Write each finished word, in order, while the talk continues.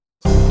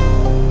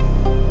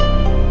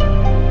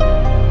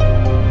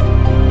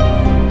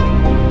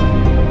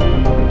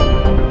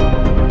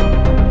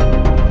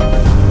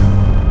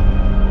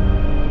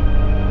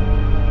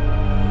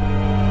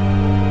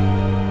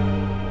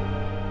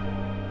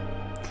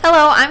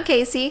Hello, I'm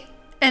Casey.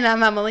 And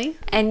I'm Emily.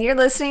 And you're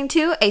listening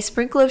to A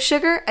Sprinkle of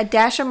Sugar, A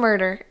Dash of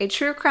Murder, a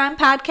true crime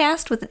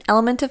podcast with an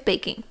element of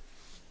baking.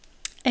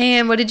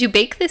 And what did you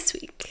bake this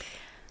week?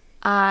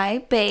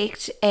 I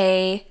baked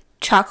a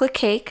chocolate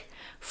cake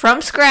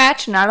from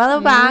scratch, not out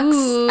of the box.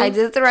 Ooh. I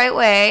did it the right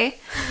way.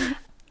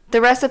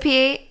 The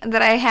recipe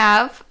that I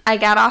have, I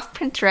got off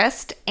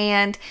Pinterest,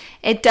 and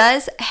it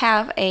does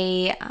have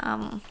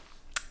an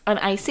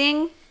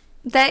icing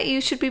that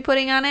you should be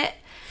putting on it.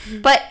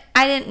 But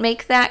I didn't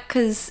make that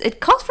because it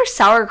calls for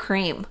sour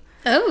cream.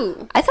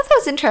 Oh. I thought that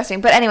was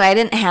interesting. But anyway, I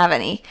didn't have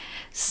any.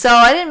 So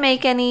I didn't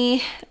make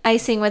any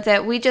icing with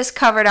it. We just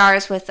covered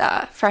ours with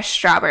fresh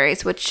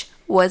strawberries, which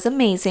was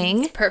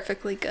amazing. It's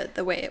perfectly good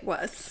the way it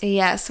was.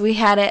 Yes, we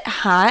had it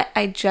hot.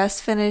 I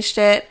just finished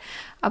it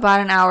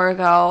about an hour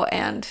ago,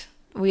 and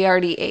we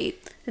already ate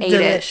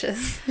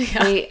Delicious. it.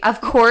 Yeah.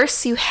 Of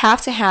course, you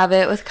have to have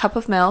it with a cup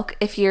of milk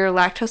if you're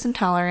lactose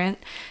intolerant.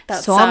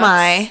 That so sucks. am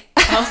I.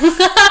 Oh.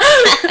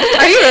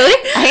 Are you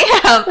really?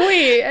 I am.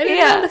 Wait, I didn't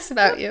know this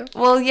about you.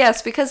 Well,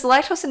 yes, because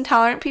lactose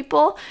intolerant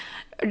people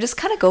just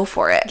kind of go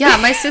for it. Yeah,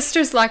 my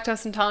sister's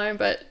lactose intolerant,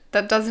 but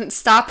that doesn't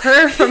stop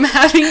her from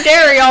having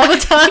dairy all the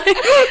time.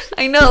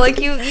 I know, like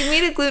you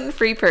meet a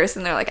gluten-free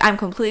person, they're like, I'm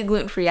completely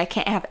gluten-free, I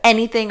can't have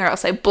anything or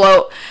else I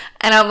bloat.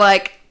 And I'm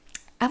like,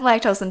 I'm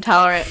lactose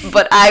intolerant,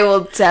 but I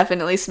will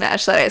definitely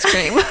smash that ice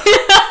cream.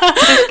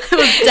 I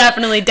will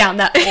definitely down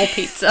that whole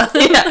pizza.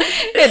 Yeah,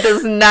 it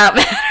does not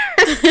matter.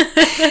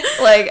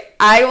 Like,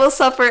 I will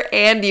suffer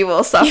and you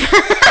will suffer.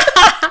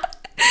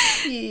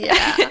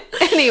 Yeah.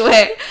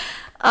 Anyway,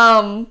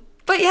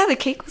 but yeah, the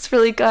cake was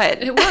really good.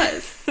 It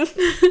was.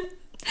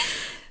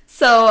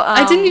 So,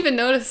 I didn't even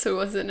notice there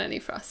wasn't any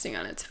frosting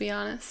on it, to be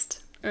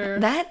honest. Or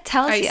that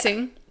tells icing.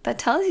 you. That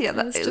tells you that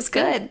it was just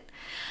good.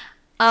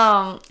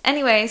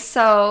 Anyway,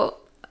 so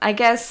I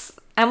guess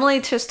Emily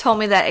just told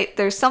me that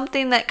there's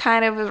something that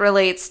kind of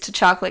relates to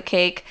chocolate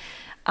cake.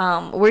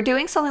 We're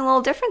doing something a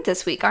little different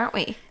this week, aren't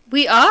we?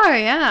 We are,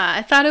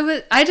 yeah.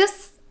 I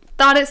just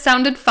thought it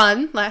sounded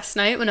fun last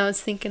night when I was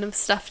thinking of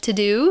stuff to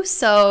do.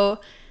 So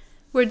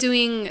we're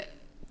doing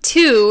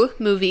 2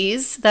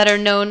 movies that are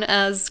known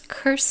as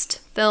cursed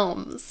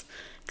films.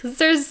 Because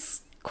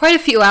there's quite a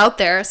few out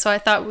there, so I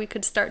thought we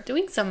could start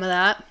doing some of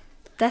that.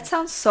 That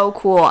sounds so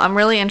cool. I'm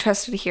really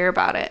interested to hear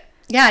about it.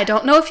 Yeah, I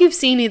don't know if you've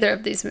seen either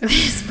of these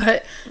movies,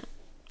 but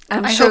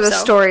I'm I sure hope the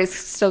so. story's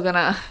still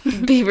gonna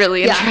be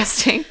really Yeah.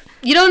 interesting.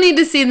 You don't need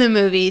to see the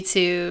movie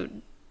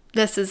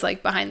this is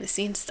like behind the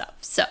scenes stuff.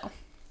 So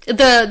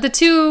the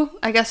 2,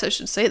 I guess I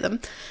should say them.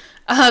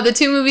 The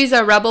 2 movies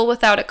are Rebel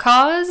Without a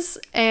Cause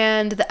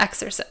and The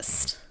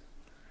Exorcist.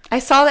 I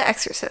saw The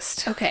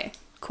Exorcist. Okay,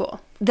 cool.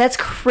 That's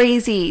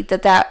crazy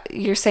that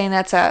you're saying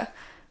that's a,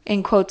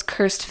 in quotes,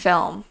 cursed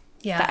film.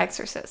 Yeah. The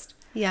Exorcist.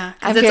 Yeah,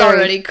 I'm because it's very-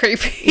 already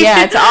creepy.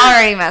 Yeah, it's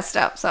already messed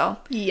up, so.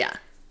 Yeah.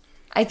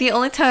 The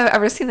only time I've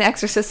ever seen The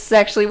Exorcist is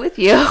actually with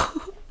you.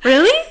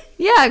 Really?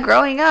 Yeah,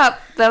 growing up.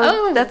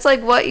 Oh. That's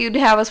like what you'd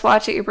have us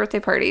watch at your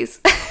birthday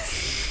parties.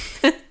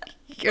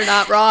 You're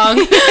not wrong.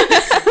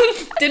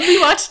 Did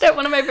we watch it at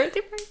one of my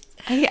birthday parties?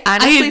 I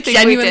honestly I think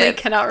genuinely we did.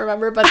 cannot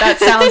remember, but that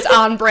sounds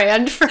on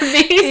brand for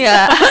me.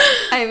 Yeah. So.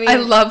 I mean, I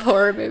love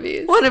horror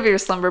movies. one of your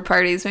slumber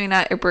parties, maybe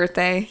not your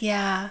birthday.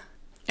 Yeah.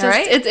 All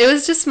right. It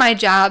was just my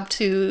job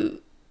to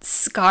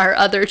scar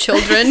other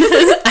children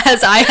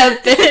as I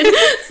have been.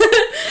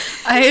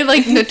 I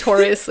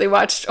notoriously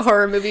watched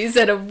horror movies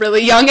at a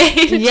really young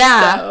age.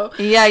 Yeah. So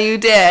Yeah, you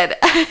did.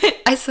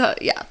 I saw,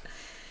 yeah.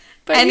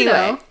 But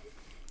Anyway.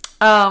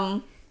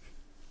 All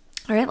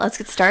right, let's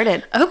get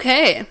started.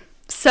 Okay.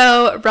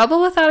 So Rebel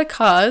Without a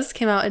Cause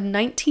came out in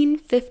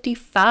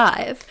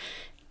 1955.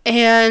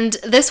 And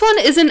this one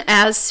isn't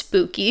as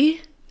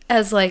spooky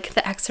as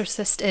The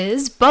Exorcist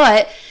is,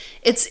 but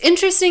it's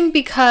interesting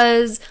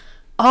because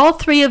all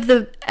 3 of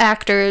the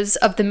actors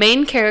of the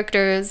main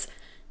characters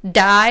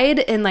died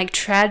in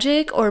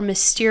tragic or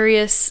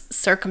mysterious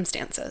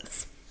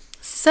circumstances.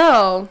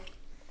 So,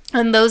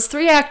 and those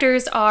 3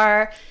 actors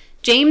are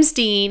James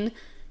Dean,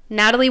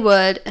 Natalie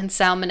Wood, and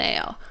Sal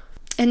Mineo.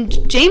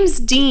 And James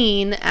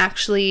Dean,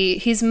 actually,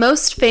 he's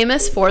most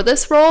famous for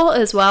this role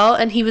as well,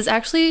 and he was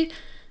actually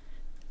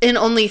in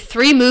only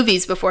 3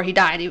 movies before he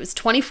died. He was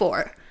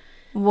 24.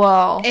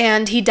 Whoa.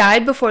 And he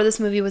died before this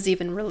movie was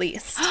even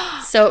released.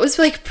 So it was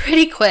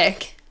pretty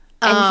quick.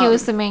 And he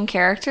was the main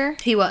character?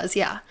 He was,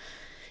 yeah.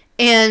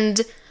 And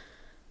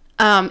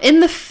in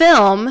the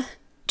film,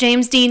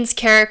 James Dean's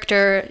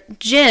character,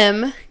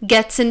 Jim,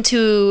 gets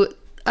into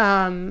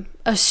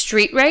a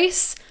street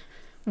race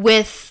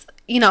with,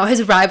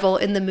 his rival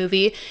in the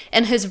movie.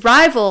 And his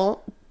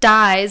rival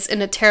dies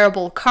in a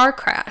terrible car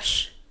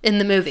crash in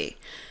the movie.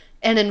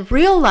 And in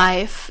real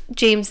life,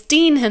 James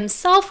Dean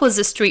himself was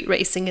a street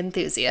racing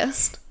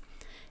enthusiast.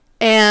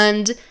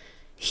 And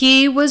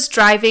he was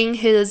driving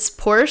his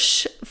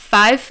Porsche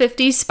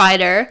 550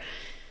 Spyder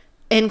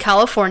in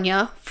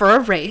California for a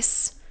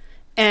race.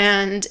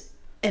 And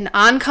an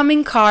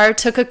oncoming car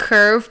took a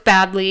curve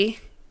badly,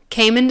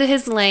 came into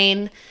his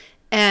lane,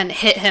 and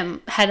hit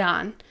him head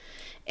on.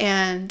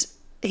 And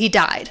he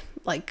died,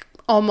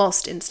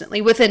 almost instantly,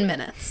 within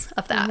minutes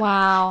of that.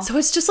 Wow. So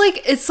it's just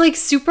like, it's like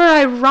super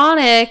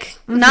ironic.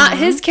 Not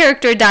his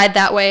character died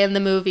that way in the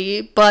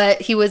movie,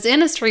 but he was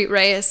in a street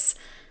race.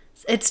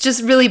 It's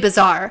just really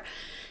bizarre.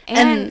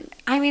 And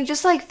I mean,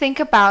 just like think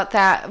about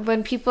that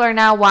when people are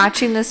now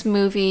watching this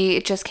movie.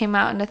 It just came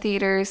out in the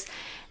theaters,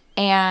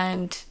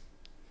 and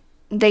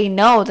they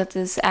know that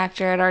this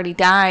actor had already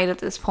died at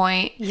this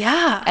point.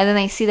 Yeah. And then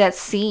they see that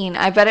scene.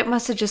 I bet it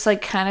must have just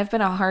like kind of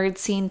been a hard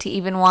scene to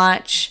even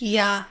watch.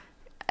 Yeah.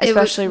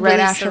 Especially right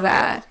really after surreal.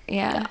 that.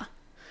 Yeah.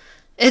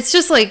 It's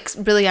just like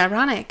really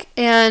ironic.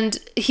 And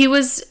he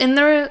was in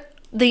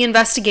the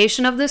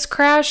investigation of this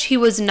crash. He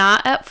was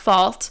not at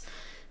fault.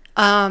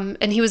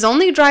 And he was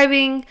only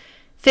driving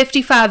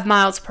 55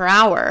 miles per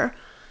hour.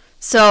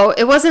 So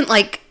it wasn't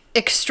like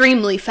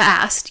extremely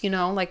fast,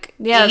 like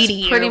 80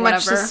 it's pretty or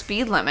much the whatever.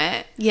 speed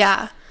limit.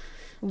 Yeah.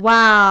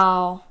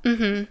 Wow.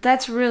 Mm-hmm.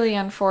 That's really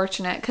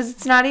unfortunate because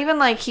it's not even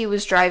like he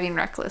was driving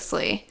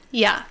recklessly.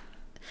 Yeah.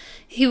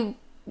 He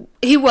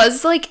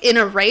was like in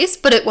a race,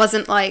 but it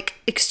wasn't like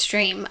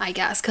extreme, I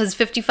guess, because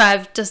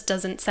 55 just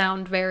doesn't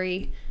sound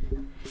very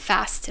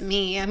fast to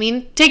me. I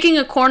mean, taking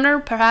a corner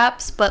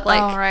perhaps, but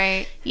like, oh,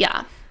 right.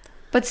 Yeah.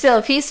 But still,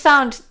 if he's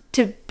found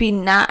to be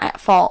not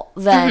at fault,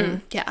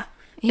 then yeah,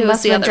 he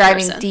must have been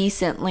driving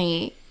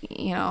decently,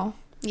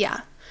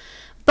 Yeah.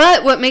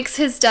 But what makes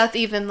his death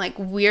even like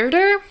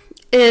weirder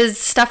is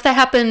stuff that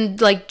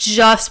happened like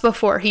just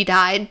before he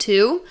died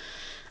too.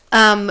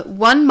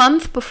 1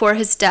 month before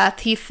his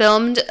death, he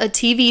filmed a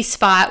TV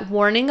spot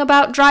warning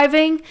about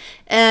driving,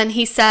 and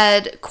he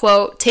said,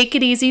 quote, "Take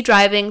it easy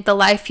driving, the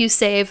life you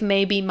save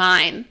may be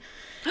mine."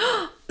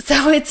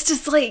 So it's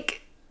just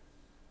like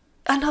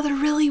another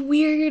really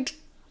weird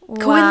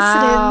coincidence.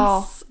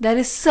 Wow. That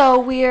is so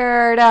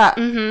weird.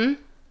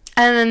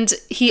 And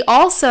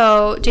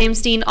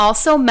James Dean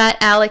also met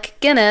Alec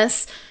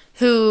Guinness,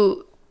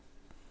 who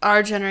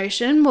our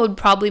generation would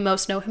probably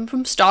most know him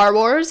from Star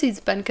Wars. He's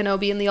Ben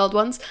Kenobi in the old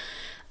ones.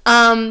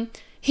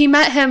 He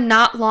met him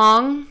not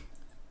long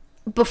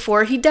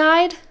before he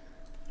died,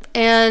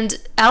 and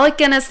Alec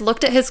Guinness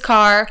looked at his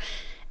car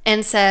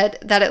and said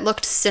that it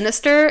looked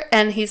sinister,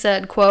 and he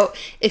said, quote,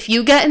 "If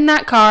you get in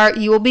that car,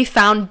 you will be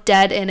found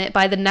dead in it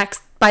by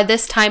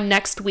this time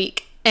next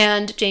week."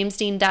 And James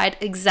Dean died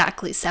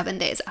exactly 7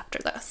 days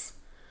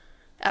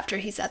after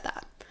he said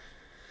that.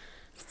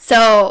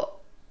 So,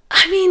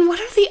 I mean, what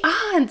are the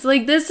odds?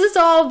 Like, this is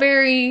all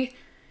very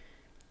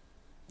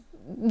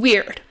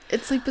weird.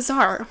 It's, like,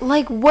 bizarre.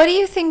 Like, what do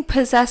you think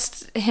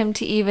possessed him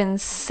to even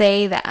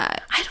say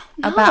that? I don't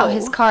know. About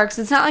his car? Because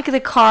it's not like the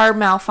car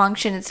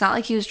malfunctioned. It's not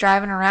like he was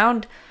driving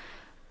around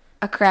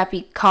a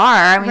crappy car.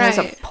 I mean, it was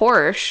a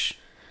Porsche.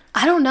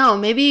 I don't know.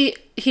 Maybe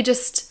he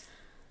just...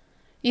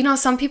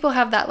 some people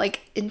have that,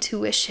 like,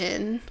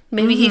 intuition.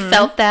 Maybe he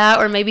felt that,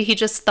 or maybe he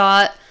just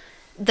thought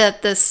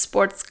that this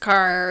sports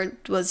car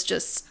was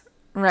just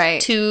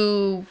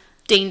too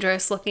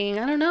dangerous looking.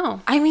 I don't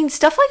know. I mean,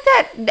 stuff like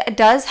that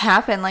does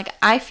happen. Like,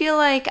 I feel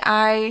like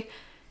there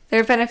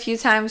have been a few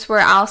times where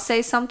I'll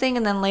say something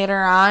and then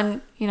later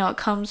on, it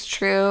comes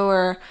true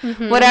or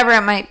whatever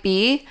it might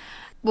be.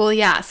 Well,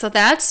 yeah, so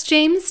that's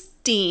James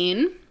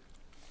Dean.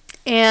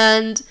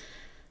 And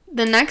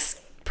the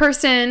next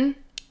person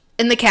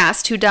in the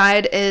cast who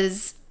died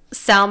is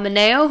Sal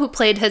Mineo, who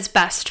played his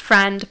best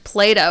friend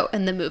Plato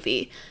in the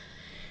movie.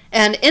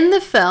 And in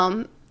the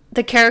film,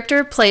 the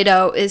character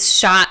Plato is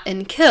shot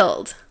and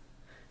killed.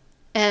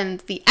 And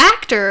the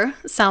actor,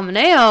 Sal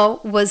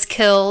Mineo, was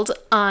killed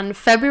on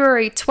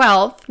February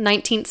 12th,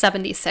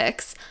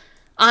 1976,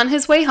 on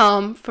his way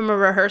home from a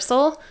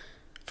rehearsal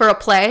for a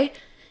play.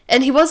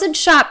 And he wasn't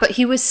shot, but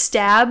he was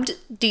stabbed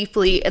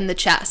deeply in the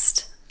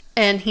chest.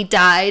 And he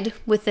died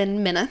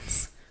within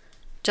minutes.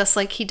 Just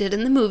like he did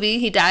in the movie.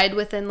 He died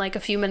within like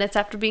a few minutes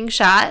after being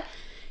shot.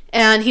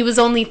 And he was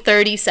only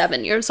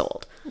 37 years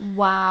old.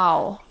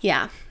 Wow.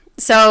 Yeah.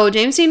 So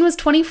James Dean was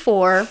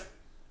 24.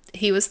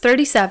 He was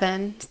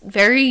 37.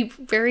 Very,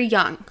 very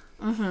young.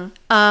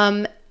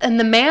 And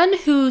the man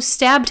who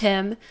stabbed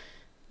him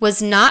was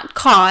not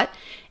caught.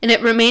 And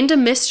it remained a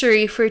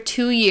mystery for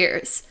 2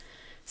 years.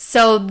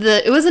 So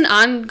it was an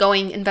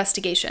ongoing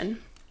investigation.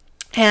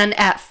 And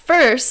at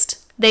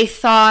first, they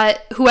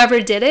thought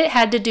whoever did it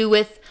had to do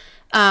with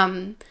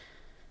Sal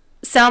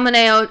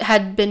Mineo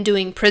had been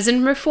doing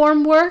prison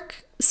reform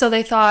work, so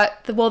they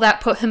thought, well,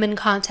 that put him in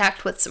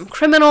contact with some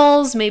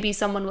criminals. Maybe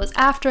someone was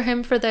after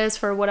him for this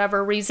for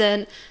whatever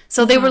reason.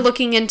 So they were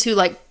looking into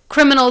like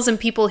criminals and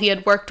people he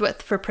had worked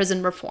with for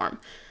prison reform.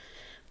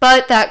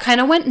 But that kind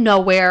of went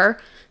nowhere.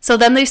 So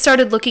then they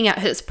started looking at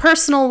his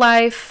personal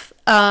life.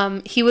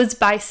 He was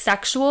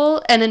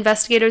bisexual, and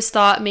investigators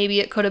thought maybe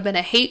it could have been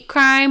a hate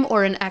crime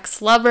or an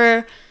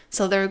ex-lover.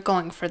 So they're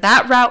going for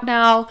that route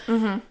now.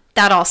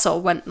 That also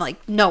went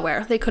like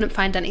nowhere. They couldn't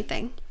find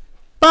anything.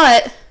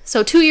 But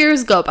so 2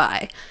 years go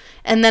by,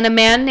 and then a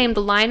man named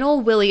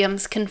Lionel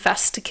Williams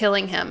confessed to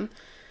killing him.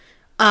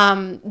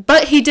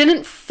 But he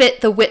didn't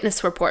fit the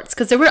witness reports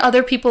because there were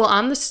other people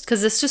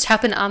because this just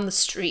happened on the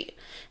street,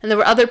 and there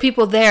were other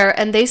people there,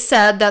 and they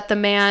said that the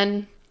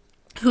man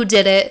who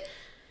did it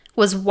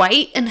was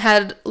white and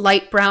had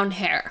light brown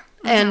hair.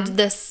 And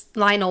this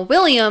Lionel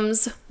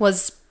Williams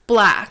was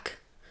black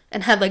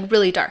and had like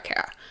really dark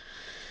hair.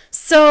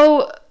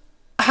 So,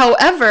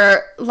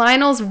 however,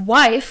 Lionel's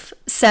wife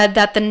said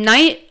that the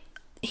night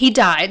he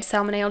died,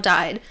 Sal Mineo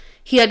died,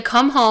 he had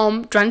come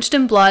home drenched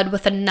in blood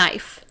with a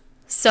knife.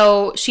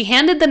 So she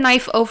handed the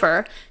knife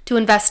over to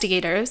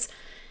investigators,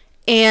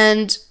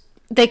 and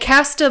they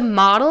cast a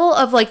model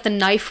of like the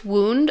knife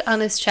wound on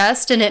his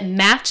chest, and it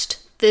matched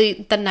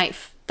the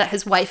knife that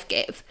his wife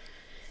gave.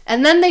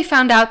 And then they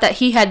found out that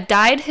he had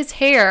dyed his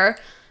hair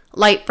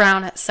light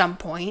brown at some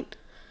point.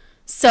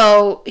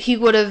 So he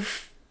would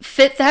have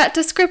fit that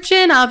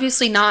description.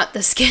 Obviously not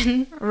the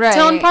skin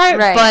tone part,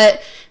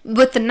 but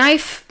with the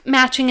knife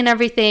matching and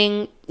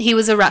everything, he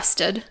was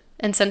arrested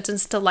and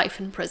sentenced to life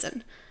in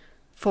prison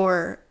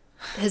for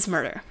his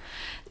murder.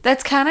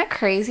 That's kind of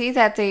crazy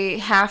that they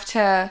have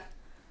to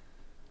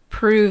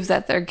prove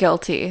that they're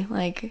guilty.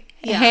 Like,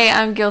 hey,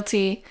 I'm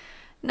guilty.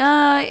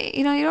 No,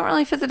 you don't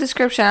really fit the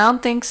description. I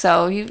don't think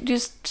so. You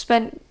just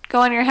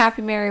go on your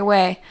happy merry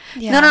way.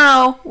 Yeah.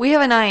 No, we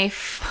have a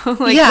knife.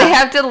 They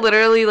have to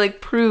literally like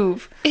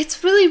prove.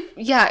 It's really,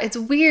 it's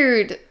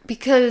weird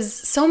because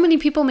so many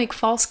people make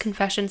false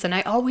confessions, and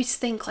I always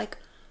think like,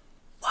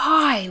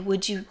 why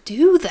would you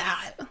do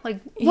that? Like,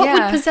 what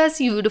would possess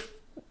you to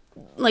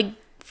like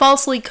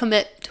falsely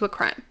commit to a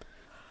crime?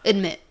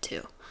 Admit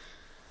to.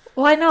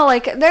 Well, I know,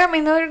 like there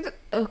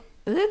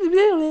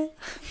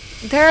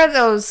are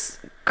those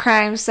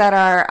crimes that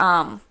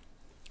are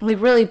like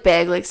really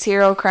big, like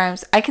serial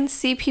crimes. I can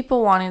see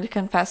people wanting to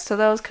confess to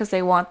those because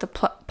they want the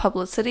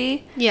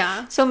publicity.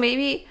 Yeah. So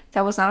maybe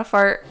that was not a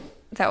fart.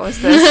 That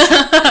was this.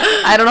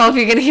 I don't know if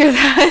you can hear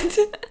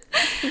that.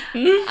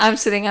 I'm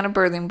sitting on a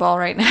birthing ball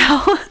right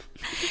now.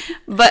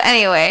 But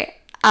anyway,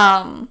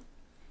 damn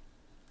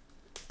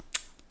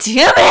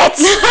it!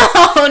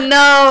 Oh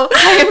no!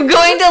 I am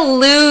going to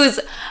lose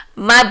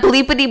my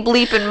bleepity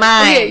bleep in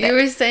mind. Okay, you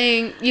were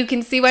saying you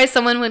can see why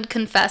someone would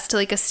confess to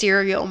like a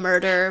serial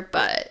murder,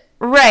 but...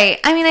 Right.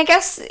 I mean, I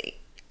guess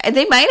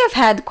they might have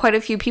had quite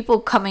a few people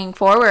coming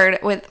forward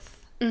with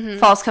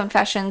false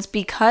confessions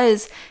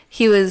because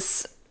he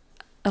was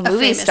a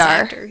movie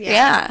star. Actor,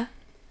 yeah.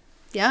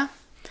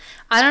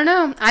 I don't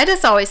know. I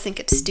just always think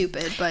it's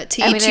stupid, but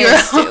to each your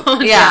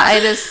own. Yeah,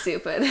 it is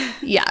stupid.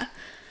 Yeah.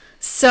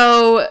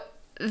 So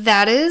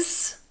that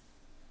is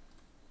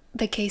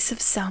the case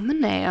of Sal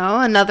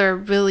Mineo. Another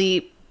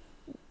really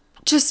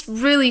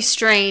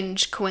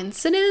strange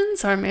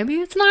coincidence, or maybe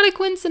it's not a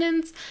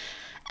coincidence.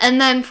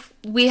 And then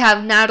we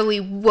have Natalie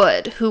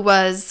Wood, who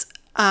was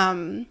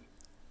the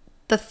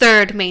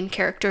third main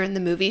character in the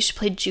movie. She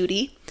played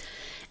Judy.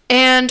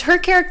 And her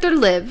character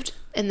lived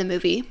in the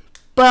movie.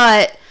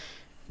 But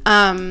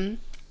in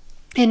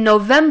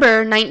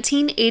November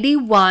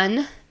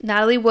 1981,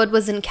 Natalie Wood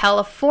was in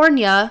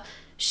California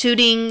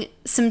shooting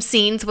some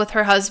scenes with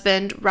her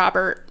husband,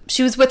 Robert.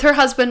 She was with her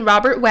husband,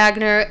 Robert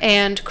Wagner,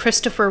 and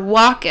Christopher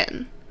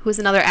Walken, who was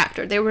another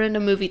actor. They were in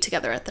a movie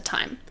together at the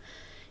time.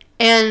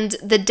 And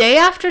the day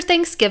after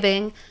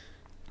Thanksgiving,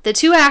 the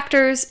two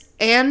actors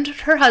and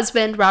her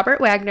husband, Robert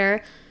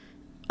Wagner,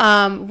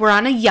 were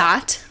on a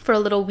yacht for a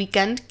little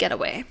weekend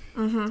getaway.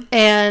 Mm-hmm.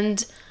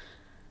 And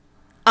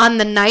on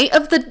the night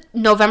of the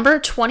November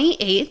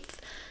 28th,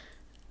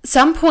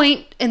 some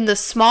point in the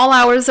small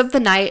hours of the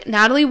night,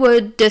 Natalie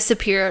Wood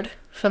disappeared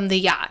from the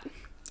yacht.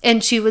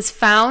 And she was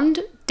found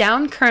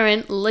down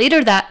current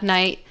later that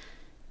night,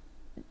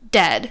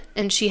 dead.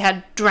 And she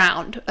had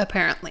drowned,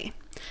 apparently.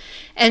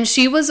 And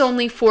she was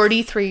only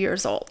 43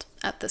 years old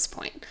at this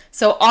point.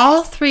 So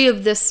all three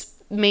of this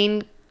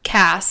main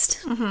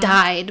cast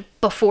died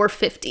before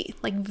 50,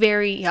 like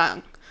very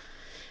young.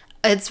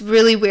 It's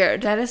really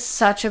weird. That is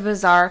such a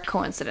bizarre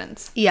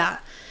coincidence. Yeah.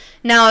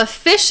 Now,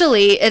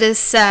 officially, it is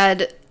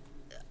said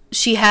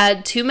she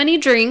had too many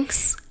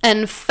drinks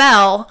and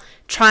fell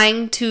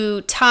trying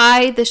to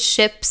tie the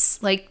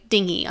ship's like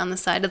dinghy on the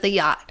side of the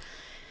yacht.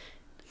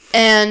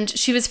 And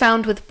she was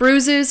found with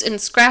bruises and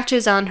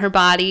scratches on her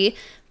body,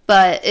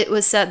 but it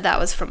was said that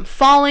was from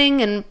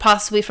falling and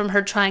possibly from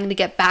her trying to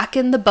get back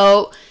in the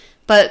boat.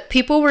 But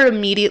people were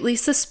immediately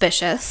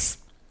suspicious.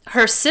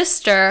 Her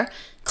sister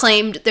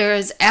claimed there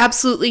is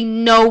absolutely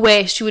no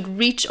way she would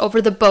reach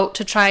over the boat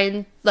to try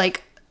and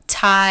like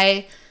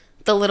tie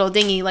the little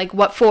dinghy, like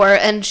what for?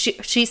 And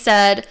she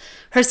said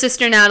her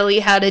sister Natalie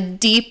had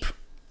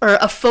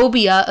a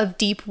phobia of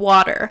deep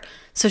water,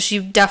 so she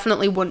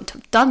definitely wouldn't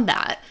have done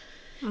that.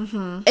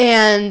 Mm-hmm.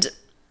 And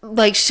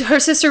like her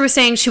sister was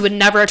saying she would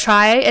never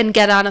try and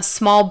get on a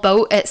small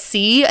boat at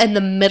sea in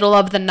the middle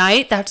of the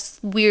night. That's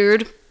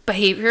weird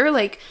behavior,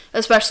 like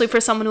especially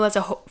for someone who has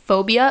a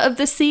phobia of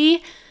the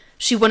sea.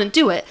 She wouldn't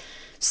do it.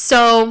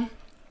 So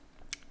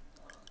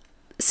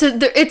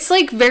it's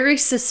like very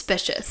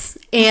suspicious.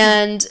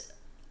 And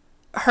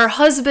her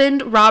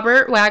husband,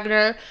 Robert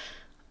Wagner,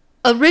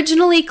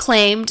 originally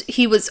claimed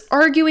he was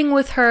arguing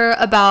with her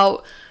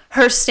about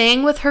her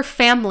staying with her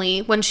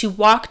family when she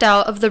walked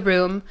out of the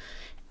room.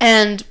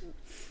 And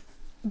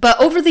But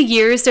over the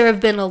years, there have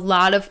been a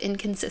lot of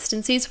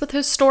inconsistencies with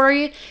his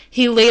story.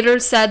 He later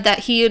said that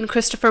he and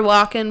Christopher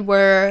Walken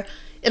were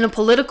in a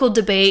political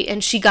debate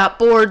and she got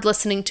bored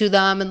listening to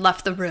them and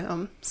left the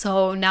room.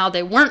 So now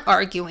they weren't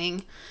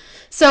arguing.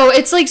 So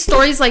it's like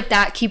stories like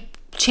that keep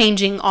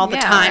changing all the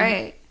time.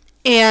 Right.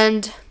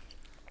 And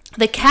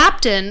the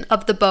captain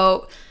of the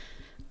boat,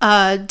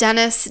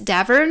 Dennis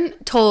Davern,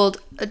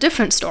 told a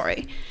different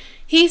story.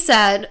 He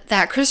said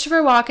that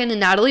Christopher Walken and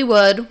Natalie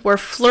Wood were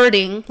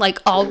flirting like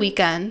all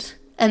weekend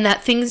and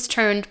that things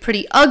turned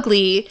pretty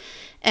ugly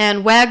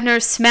and Wagner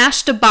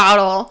smashed a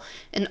bottle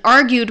and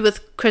argued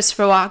with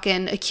Christopher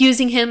Walken,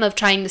 accusing him of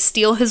trying to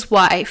steal his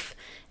wife,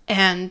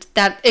 and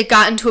that it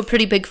got into a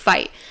pretty big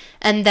fight.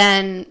 And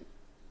then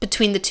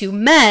between the two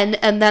men,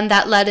 and then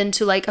that led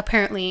into like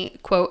apparently,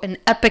 quote, an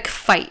epic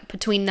fight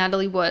between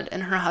Natalie Wood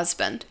and her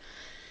husband.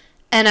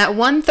 And at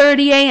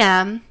 1:30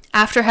 a.m.,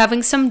 after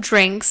having some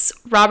drinks,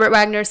 Robert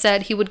Wagner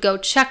said he would go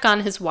check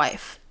on his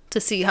wife to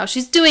see how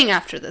she's doing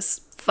after this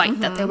fight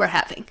that they were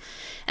having.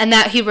 And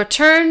that he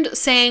returned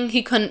saying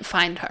he couldn't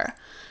find her.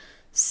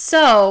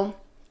 So,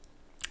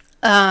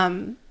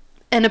 and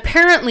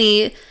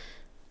apparently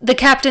the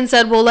captain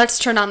said, well, let's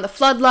turn on the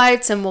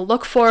floodlights and we'll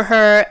look for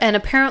her. And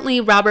apparently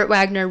Robert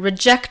Wagner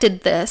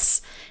rejected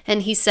this.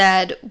 And he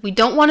said, we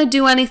don't want to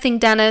do anything,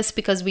 Dennis,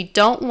 because we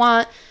don't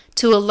want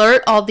to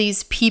alert all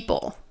these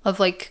people of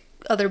like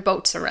other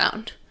boats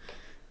around.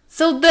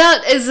 So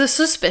that is a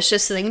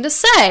suspicious thing to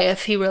say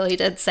if he really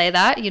did say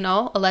that, you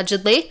know,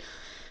 allegedly.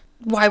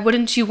 Why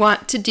wouldn't you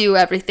want to do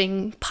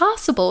everything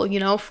possible, you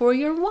know, for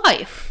your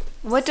wife?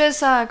 What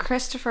does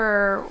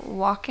Christopher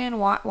Walken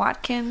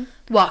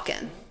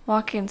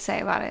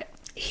say about it?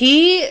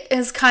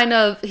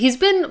 He's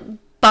been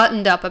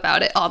buttoned up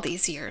about it all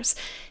these years.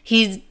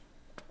 He's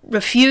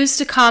refused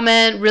to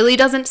comment, really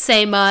doesn't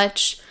say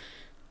much.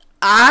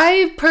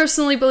 I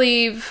personally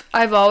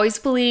I've always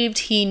believed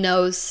he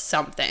knows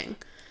something.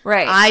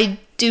 Right. I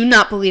do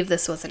not believe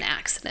this was an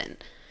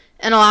accident.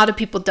 And a lot of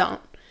people don't.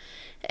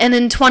 And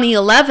in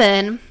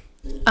 2011,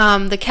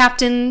 the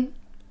captain,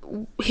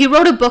 he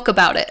wrote a book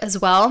about it as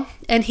well.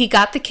 And he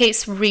got the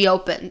case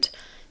reopened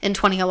in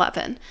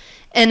 2011.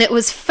 And it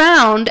was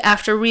found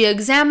after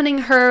re-examining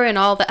her and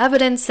all the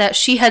evidence that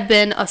she had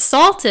been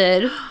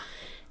assaulted.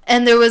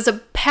 And there was a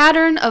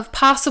pattern of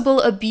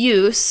possible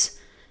abuse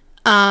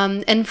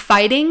and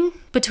fighting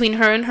between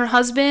her and her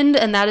husband,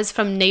 and that is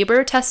from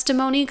neighbor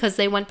testimony, because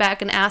they went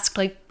back and asked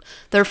like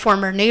their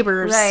former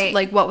neighbors, right,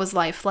 like what was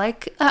life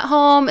like at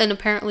home, and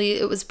apparently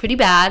it was pretty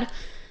bad.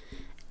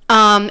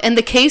 And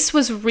the case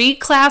was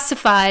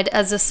reclassified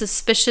as a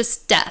suspicious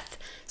death.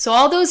 So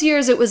all those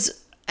years it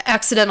was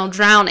accidental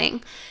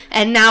drowning,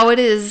 and now it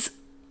is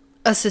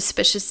a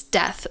suspicious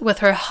death with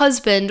her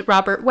husband,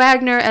 Robert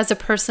Wagner, as a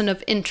person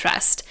of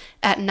interest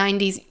at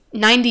 90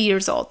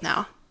 years old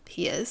now.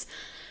 He is.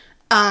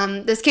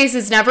 This case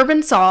has never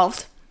been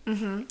solved.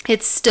 Mm-hmm.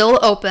 It's still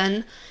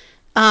open.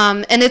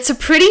 And it's a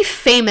pretty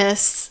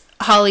famous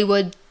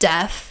Hollywood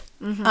death.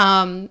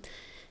 Mm-hmm.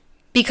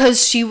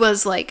 Because she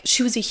was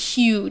a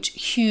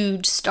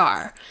huge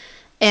star.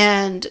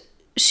 And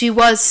she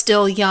was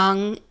still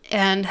young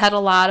and had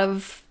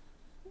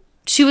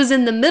she was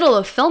in the middle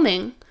of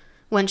filming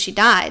when she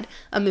died,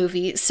 a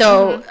movie.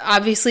 So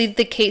obviously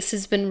the case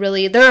has been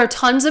there are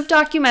tons of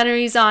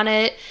documentaries on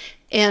it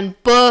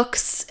and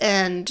books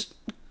and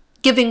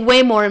giving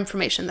way more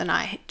information than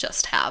I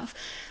just have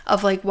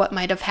of like what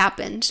might have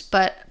happened.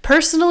 But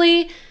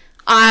personally,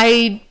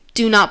 I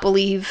do not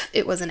believe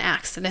it was an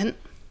accident.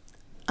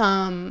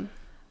 I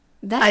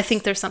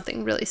think there's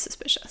something really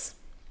suspicious.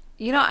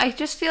 You know, I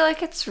just feel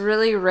like it's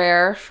really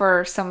rare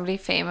for somebody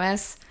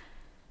famous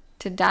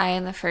to die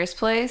in the first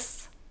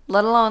place,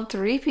 let alone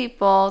three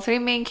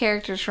main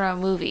characters from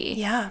a movie.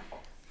 Yeah.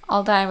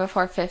 All dying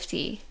before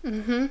 50.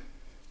 Mm-hmm.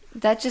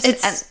 That just...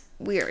 It's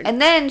weird.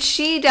 And then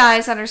she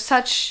dies under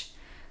such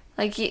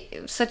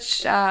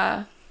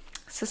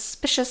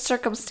suspicious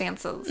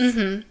circumstances.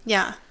 Mm-hmm.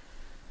 Yeah.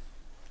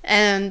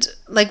 And,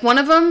 like, one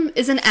of them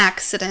is an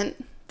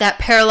accident that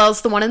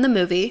parallels the one in the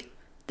movie.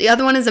 The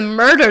other one is a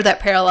murder that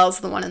parallels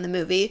the one in the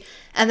movie.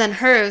 And then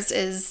hers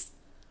is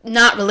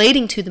not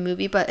relating to the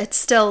movie, but it's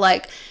still,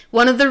 like,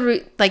 one of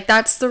the...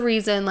 that's the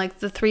reason, like,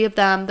 the three of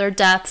them, their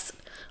deaths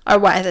are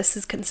why this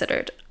is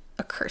considered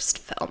a cursed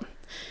film.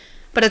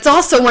 But it's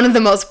also one of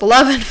the most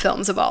beloved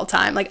films of all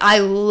time. Like, I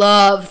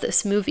love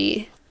this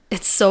movie.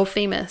 It's so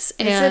famous.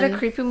 Is it a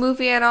creepy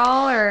movie at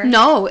all, or?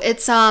 No,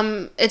 it's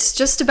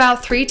just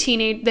about three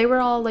they were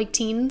all like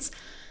teens.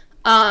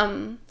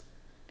 Well,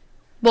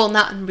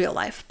 not in real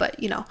life, but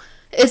you know,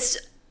 it's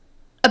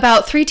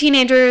about three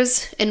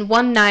teenagers in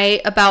one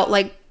night about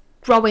like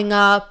growing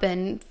up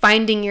and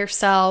finding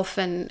yourself,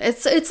 and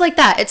it's like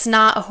that. It's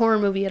not a horror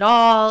movie at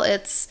all.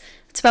 It's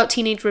about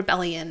teenage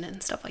rebellion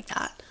and stuff like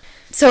that.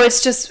 So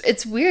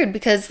it's weird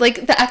because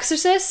like The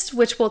Exorcist,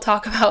 which we'll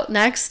talk about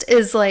next,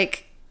 is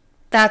like,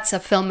 that's a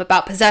film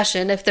about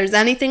possession. If there's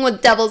anything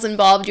with devils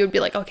involved, you would be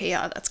like, okay,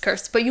 yeah, that's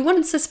cursed. But you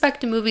wouldn't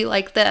suspect a movie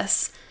like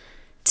this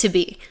to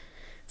be.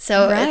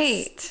 So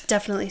It's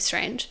definitely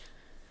strange.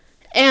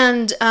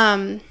 And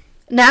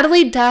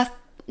Natalie Death.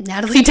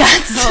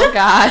 Oh,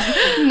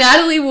 God.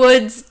 Natalie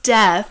Wood's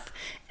death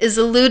is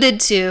alluded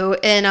to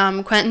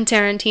in Quentin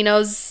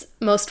Tarantino's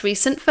most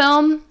recent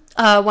film,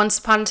 Once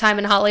Upon a Time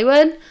in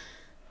Hollywood.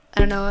 I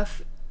don't know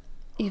if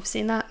you've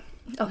seen that.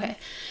 Okay.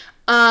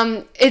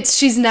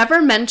 She's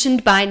never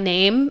mentioned by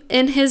name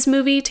in his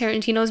movie,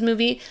 Tarantino's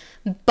movie,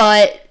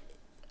 but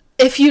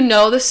if you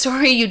know the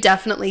story, you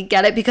definitely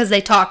get it, because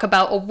they talk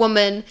about a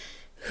woman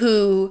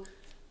who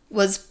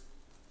was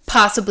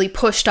possibly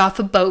pushed off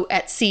a boat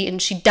at sea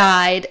and she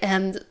died,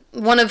 and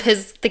one of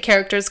the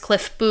characters,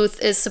 Cliff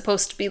Booth, is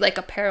supposed to be like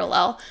a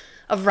parallel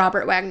of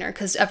Robert Wagner,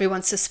 because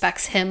everyone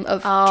suspects him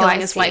of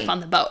killing his wife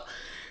on the boat.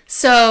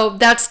 So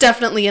that's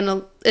definitely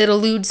it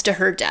alludes to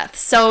her death.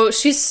 So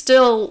she's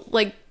still,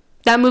 like,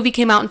 that movie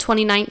came out in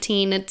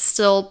 2019. It's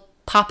still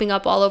popping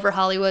up all over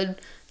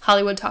Hollywood.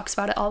 Hollywood talks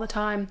about it all the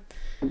time.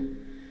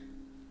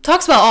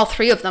 Talks about all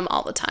three of them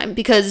all the time,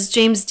 because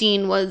James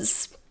Dean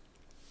was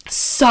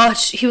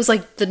he was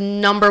like the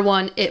number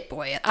one it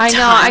boy at the time. I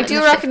know.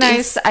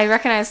 I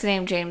recognize the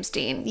name James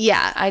Dean.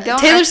 Yeah. I don't.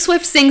 Taylor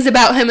Swift sings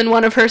about him in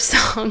one of her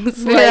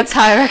songs. Like, that's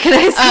how I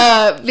recognize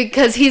him.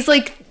 Because he's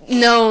like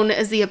known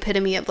as the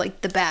epitome of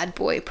like the bad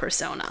boy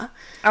persona.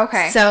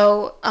 Okay.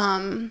 So,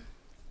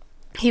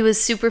 he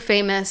was super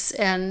famous,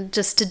 and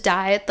just to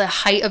die at the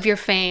height of your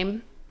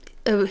fame,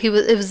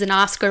 it was an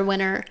Oscar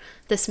winner,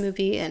 this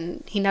movie,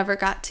 and he never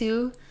got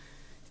to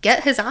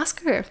get his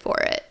Oscar for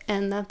it,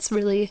 and that's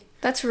really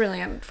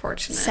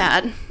unfortunate.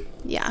 Sad.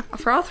 Yeah.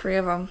 For all three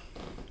of them.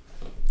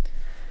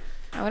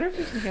 I wonder if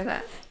you can hear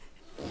that.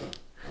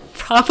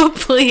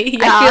 Probably,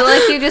 yeah. I feel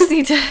like you just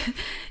need to,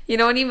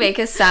 when you make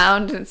a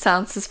sound and it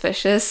sounds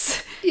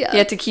suspicious, yeah, you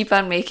have to keep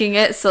on making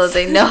it so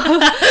they know.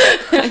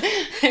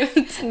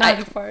 It's not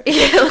a fart.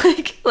 Yeah,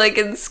 like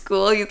in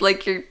school,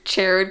 your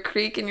chair would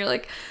creak and you're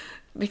like,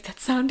 make that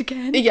sound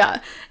again.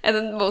 Yeah. And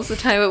then most of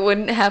the time it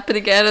wouldn't happen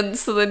again, and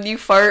so then you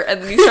fart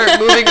and then you start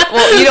moving.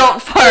 Well, you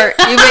don't fart.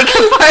 You make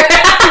a fart.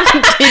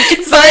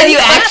 So then you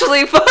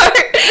actually fart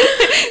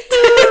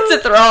to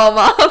throw them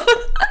off.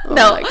 Oh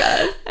no, my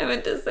God. I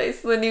meant to say,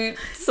 so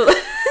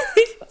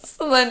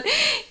then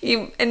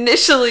you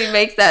initially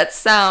make that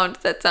sound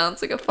that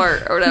sounds like a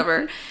fart or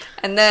whatever,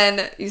 and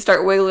then you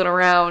start wiggling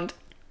around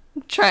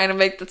trying to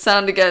make the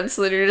sound again,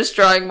 so then you're just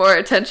drawing more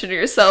attention to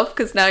yourself,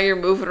 because now you're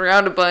moving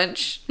around a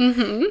bunch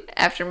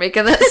after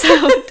making that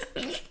sound.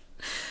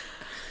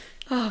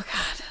 Oh,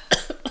 God.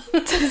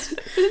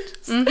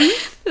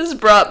 This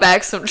brought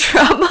back some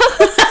trauma.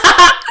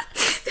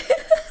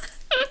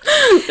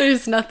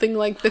 There's nothing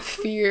like the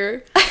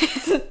fear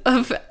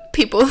of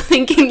people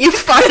thinking you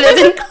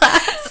farted in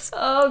class.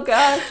 Oh,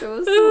 gosh, it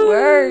was the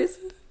worst.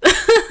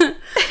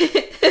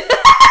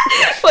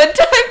 One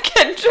time,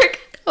 Kendrick...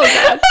 Oh, God.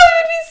 I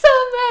would be so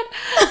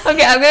mad.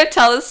 Okay, I'm going to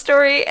tell this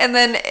story, and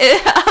then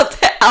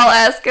I'll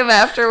ask him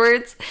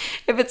afterwards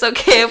if it's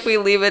okay if we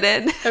leave it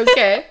in.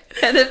 Okay.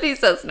 And if he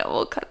says no,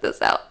 we'll cut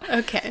this out.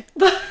 Okay.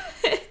 But,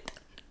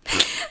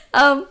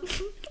 oh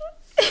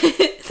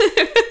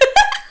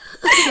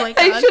my God.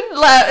 I shouldn't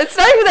laugh. It's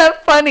not even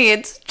that funny.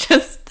 It's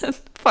just a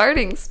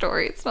farting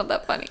story. It's not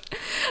that funny.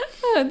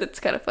 That's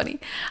kind of funny.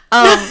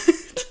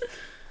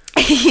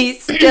 He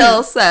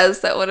still says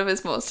that one of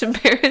his most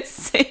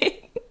embarrassing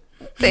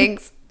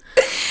things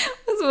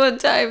was one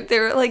time they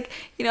were like,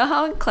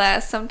 how in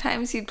class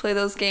sometimes you'd play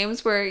those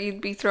games where you'd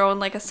be throwing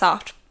like a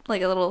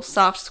little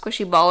soft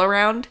squishy ball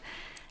around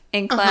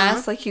in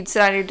class, like you'd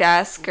sit on your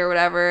desk or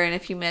whatever, and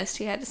if you missed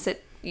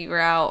you were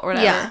out or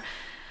whatever. Yeah.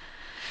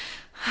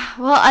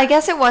 Well, I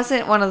guess it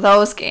wasn't one of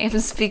those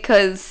games,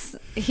 because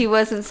he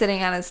wasn't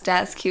sitting on his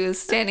desk, he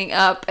was standing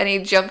up, and he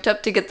jumped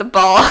up to get the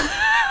ball.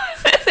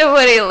 And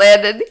when he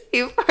landed,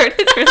 he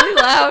farted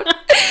really loud,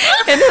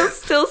 and he'll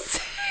still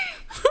say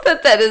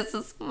that is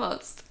his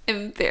most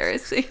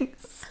embarrassing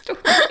story.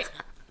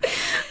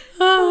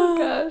 Oh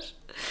gosh.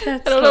 I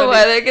don't know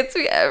why that gets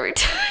me every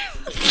time.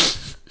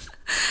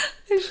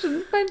 I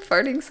shouldn't find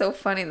farting so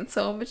funny. That's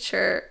so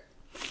immature.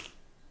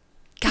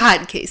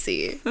 God,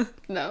 Casey.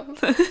 No.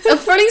 A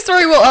funny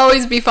story will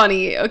always be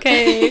funny,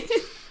 okay?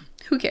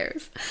 Who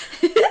cares?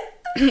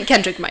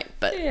 Kendrick might,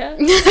 but... Yeah.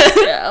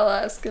 Yeah, I'll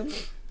ask him.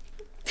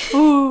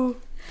 Ooh.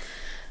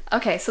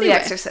 Okay, so anyway,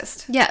 The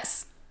Exorcist.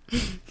 Yes.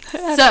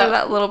 After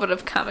that little bit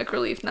of comic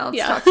relief, now let's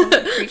talk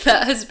something creepy.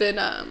 That has been,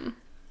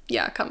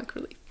 comic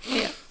relief.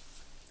 Yeah.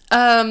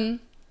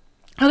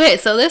 Okay,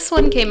 so this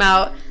one came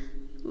out,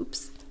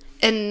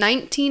 in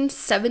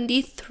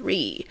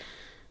 1973.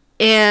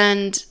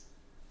 And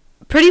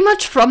pretty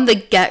much from the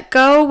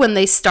get-go, when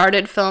they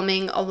started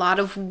filming, a lot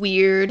of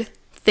weird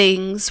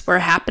things were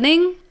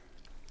happening.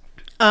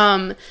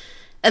 And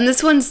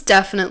this one's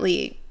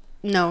definitely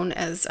known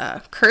as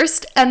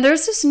Cursed. And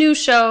there's this new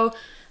show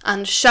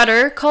on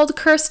Shudder called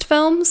Cursed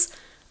Films.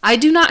 I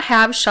do not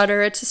have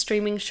Shudder. It's a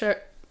streaming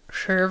service.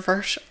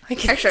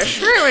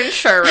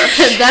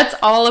 That's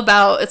all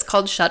about, it's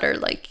called Shudder.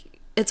 Like,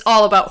 it's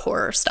all about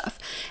horror stuff.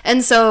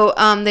 And so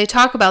they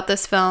talk about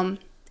this film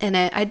in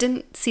it. I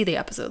didn't see the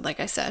episode, like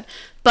I said.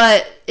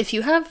 But if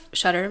you have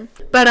Shudder.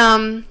 But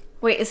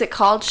Wait, is it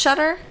called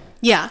Shudder?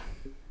 Yeah.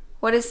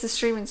 What is the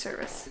streaming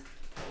service?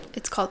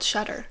 It's called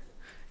Shudder.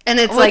 And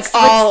it's What's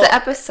the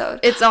episode?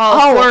 It's all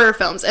horror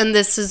films. And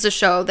this is a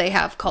show they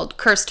have called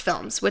Cursed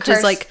Films, which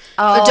is like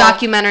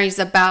documentaries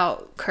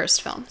about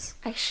cursed films.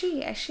 I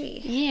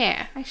see.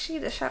 Yeah. I see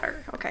the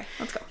Shudder. Okay,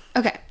 let's go.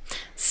 Okay.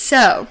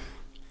 So,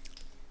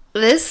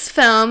 this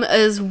film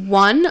is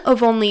one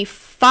of only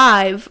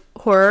 5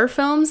 horror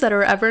films that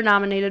are ever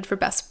nominated for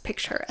Best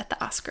Picture at the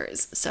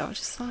Oscars. So,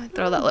 just thought I'd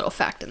throw that little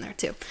fact in there,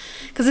 too.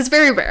 Because it's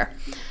very rare.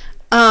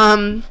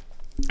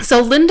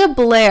 So, Linda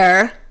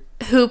Blair,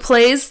 who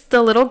plays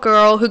the little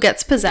girl who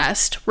gets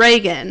possessed,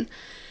 Reagan,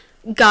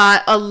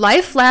 got a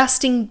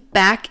life-lasting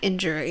back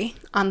injury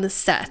on the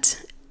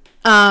set.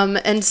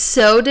 And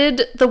so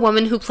did the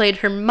woman who played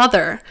her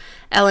mother,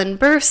 Ellen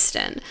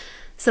Burstyn.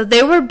 So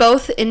they were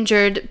both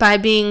injured by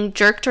being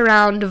jerked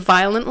around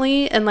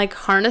violently in, like,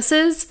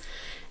 harnesses.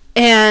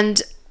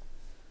 And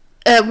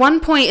at one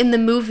point in the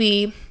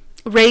movie,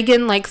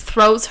 Reagan, like,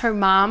 throws her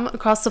mom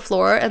across the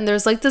floor, and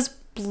there's, like, this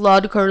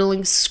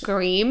blood-curdling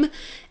scream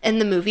in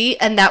the movie,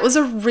 and that was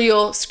a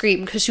real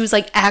scream because she was,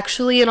 like,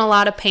 actually in a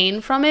lot of pain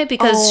from it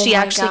because she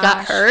actually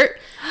got hurt,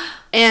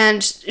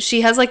 and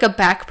she has, like, a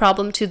back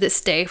problem to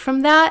this day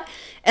from that,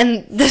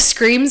 and the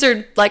screams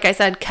are, like I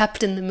said,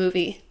 kept in the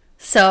movie.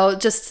 So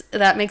just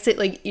that makes it,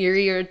 like,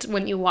 eerier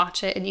when you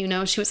watch it and you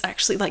know she was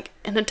actually, like,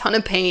 in a ton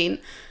of pain.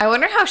 I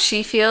wonder how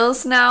she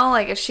feels now,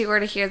 like, if she were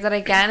to hear that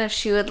again, if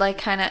she would, like,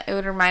 kind of, it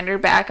would remind her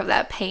back of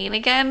that pain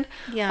again.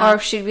 Yeah. Or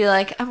if she'd be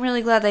like, I'm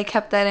really glad they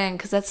kept that in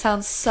because that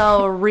sounds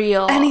so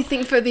real.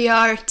 Anything for the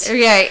art.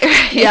 Right.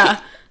 Yeah.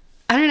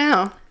 I don't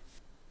know.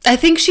 I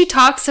think she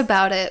talks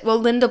about it. Well,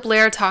 Linda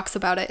Blair talks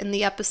about it in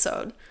the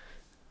episode.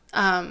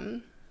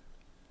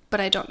 But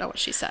I don't know what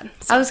she said.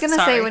 So, I was going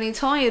to say, when you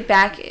told me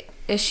back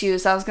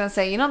issues, I was going to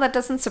say, that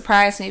doesn't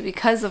surprise me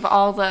because of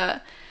all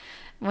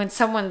when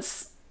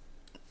someone's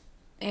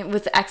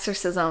with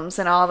exorcisms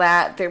and all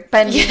that, they're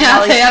bending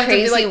all these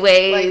crazy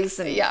ways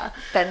and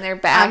bend their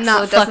back. I'm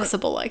not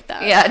flexible like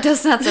that. Yeah, it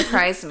does not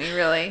surprise me,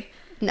 really.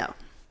 No.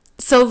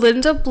 So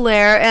Linda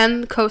Blair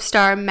and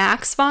co-star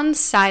Max von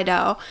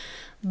Sydow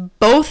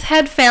both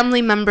had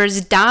family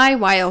members die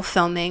while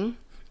filming,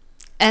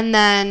 and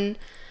then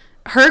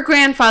her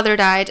grandfather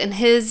died and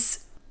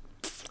his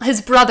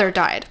brother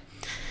died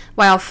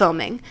while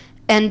filming.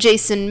 And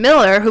Jason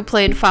Miller, who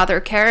played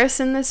Father Karras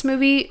in this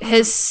movie,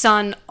 his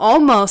son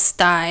almost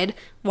died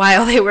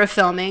while they were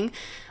filming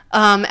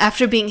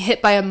after being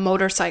hit by a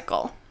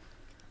motorcycle.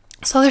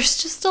 So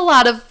there's just a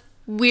lot of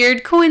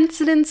weird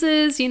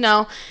coincidences,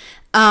 Jack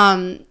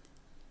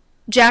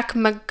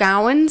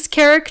McGowan's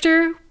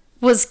character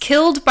was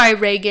killed by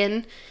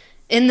Reagan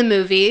in the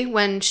movie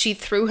when she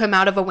threw him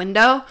out of a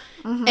window.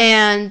 Mm-hmm.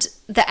 And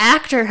the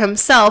actor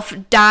himself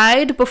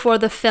died before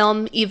the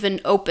film even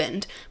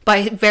opened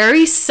by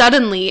very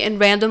suddenly and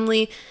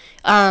randomly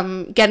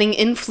getting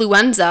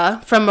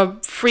influenza from a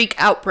freak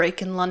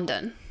outbreak in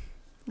London.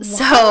 What?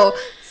 So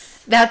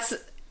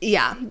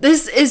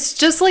this is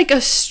just like a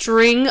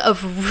string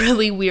of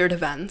really weird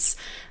events.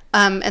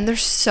 And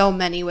there's so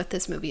many with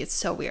this movie. It's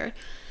so weird.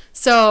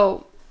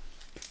 So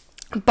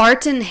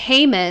Barton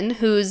Heyman,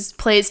 who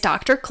plays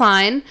Dr.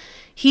 Klein,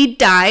 he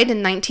died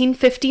in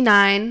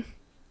 1959.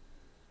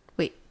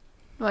 Wait,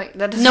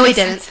 that doesn't No, he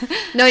didn't.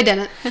 No, he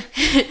didn't.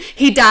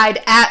 He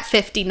died at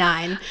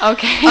 59.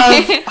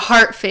 Okay. Of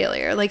heart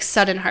failure, like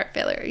sudden heart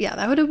failure. Yeah,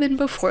 that would have been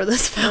before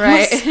this film.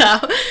 Right.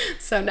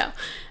 So no.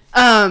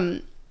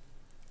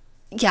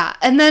 Yeah,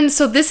 and then,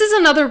 so this is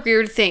another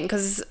weird thing,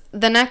 because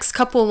the next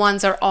couple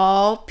ones are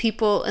all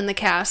people in the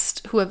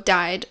cast who have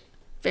died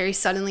very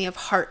suddenly of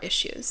heart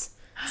issues.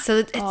 So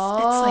it's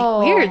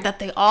like weird that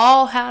they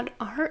all had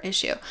a heart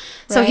issue.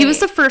 So he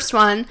was the first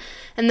one.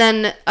 And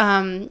then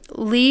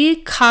Lee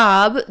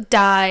Cobb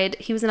died.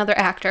 He was another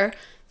actor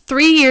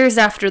 3 years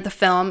after the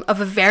film of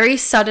a very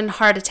sudden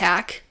heart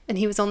attack. And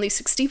he was only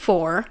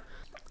 64.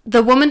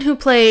 The woman who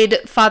played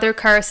Father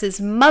Karras'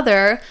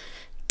 mother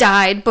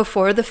died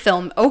before the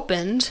film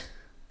opened.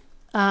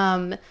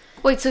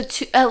 Wait, so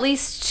at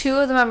least 2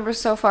 of the members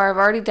so far have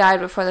already died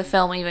before the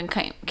film even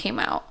came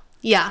out.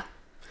 Yeah.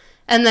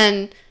 And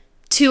then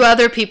 2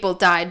 other people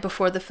died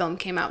before the film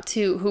came out,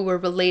 too, who were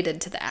related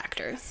to the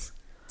actors.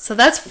 So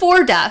that's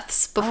 4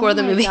 deaths before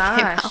the movie came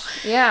out.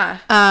 Yeah.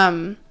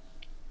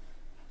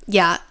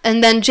 Yeah.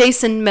 And then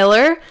Jason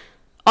Miller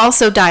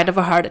also died of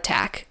a heart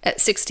attack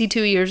at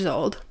 62 years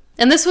old.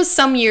 And this was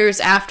some years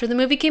after the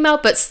movie came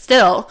out, but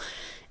still,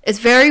 it's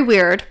very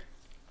weird.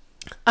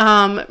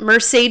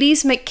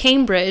 Mercedes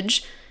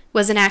McCambridge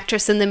was an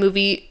actress in the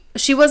movie.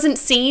 She wasn't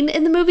seen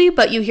in the movie,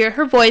 but you hear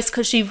her voice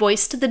because she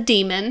voiced the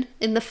demon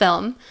in the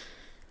film.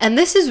 And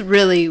this is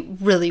really,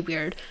 really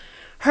weird.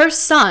 Her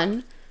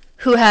son,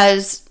 who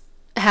has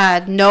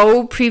had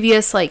no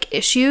previous,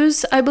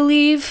 issues, I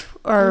believe,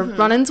 or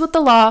run-ins with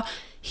the law,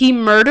 he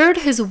murdered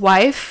his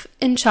wife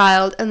and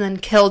child and then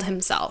killed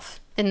himself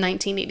in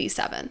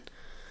 1987.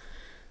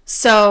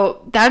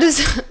 So that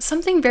is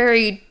something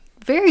very,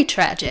 very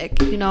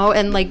tragic,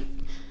 and,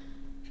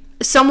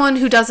 someone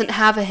who doesn't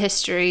have a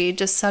history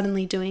just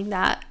suddenly doing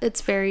that.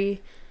 It's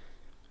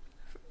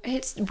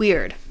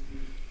weird.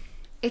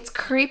 It's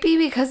creepy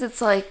because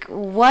it's like,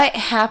 what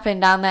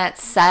happened on that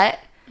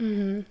set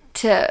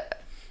to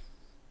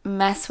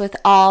mess with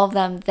all of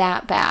them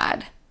that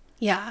bad?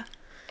 Yeah.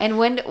 And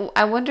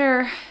I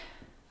wonder,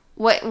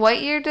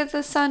 what year did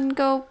the son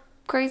go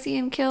crazy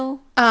and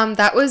kill?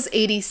 That was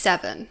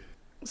 87.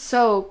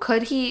 So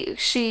could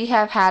she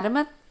have had him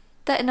at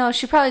that? No,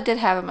 she probably did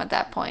have him at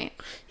that point.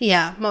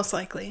 Yeah, most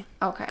likely.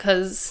 Okay.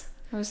 Because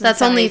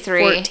that's only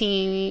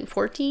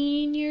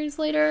 14 years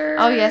later.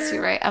 Oh, yes,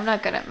 you're right. I'm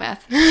not good at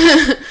math.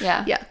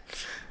 Yeah. Yeah.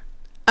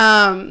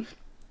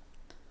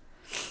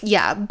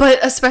 Yeah, but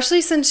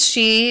especially since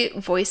she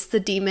voiced the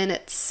demon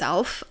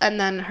itself, and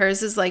then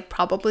hers is, like,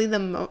 probably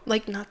the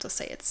like, not to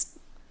say it's,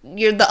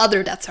 the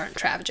other deaths aren't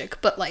tragic,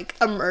 but, like,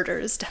 a murder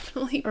is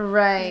definitely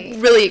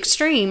really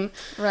extreme.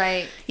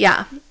 Right.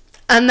 Yeah.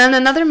 And then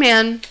another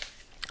man,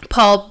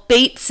 Paul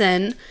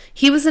Bateson,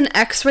 he was an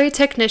X-ray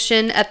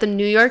technician at the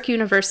New York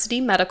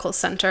University Medical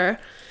Center,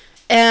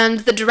 and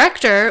the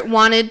director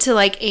wanted to,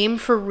 like, aim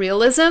for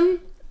realism,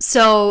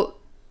 so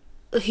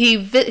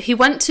he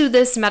went to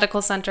this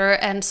medical center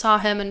and saw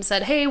him and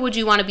said, hey, would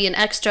you want to be an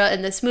extra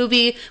in this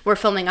movie? We're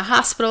filming a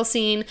hospital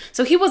scene.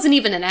 So he wasn't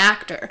even an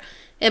actor,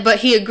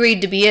 but he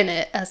agreed to be in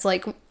it as,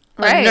 like, a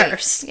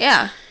nurse.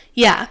 Yeah.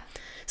 Yeah.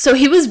 So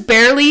he was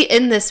barely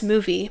in this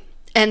movie.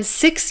 And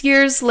 6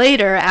 years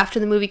later, after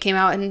the movie came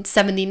out in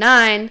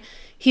 79,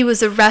 he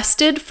was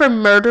arrested for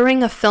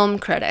murdering a film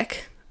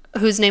critic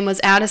whose name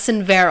was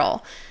Addison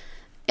Verrill.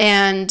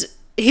 And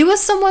he was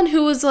someone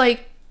who was,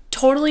 like,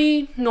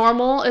 totally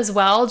normal as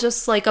well,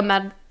 just like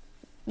a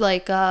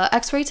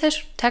x-ray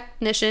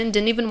technician,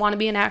 didn't even want to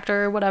be an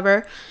actor or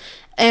whatever.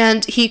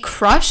 And he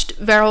crushed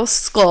Verrill's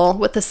skull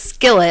with a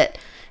skillet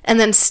and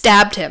then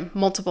stabbed him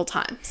multiple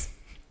times.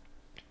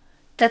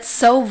 That's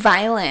so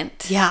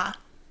violent. Yeah.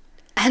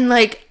 And,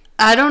 like,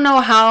 I don't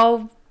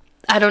know,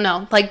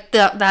 like,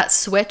 that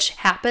switch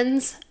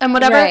happens and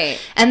whatever. Right.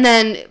 And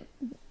then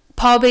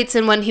Paul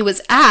Bateson, when he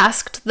was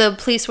asked, the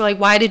police were like,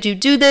 why did you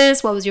do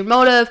this? What was your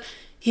motive?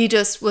 He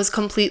just was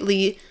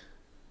completely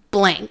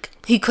blank.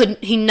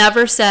 He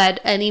never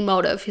said any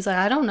motive. He's like,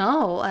 I don't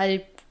know.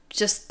 I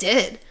just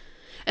did.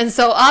 And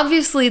so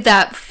obviously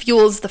that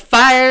fuels the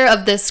fire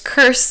of this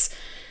curse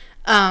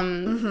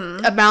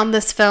around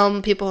this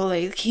film. People are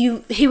like,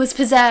 he was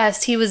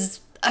possessed. He was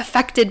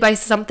affected by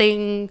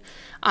something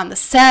on the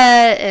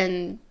set.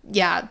 And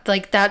yeah,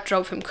 like that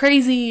drove him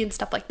crazy and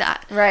stuff like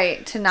that.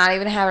 Right. To not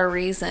even have a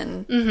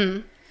reason.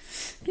 Mm-hmm.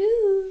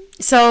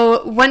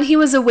 So when he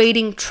was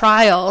awaiting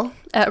trial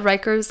at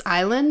Rikers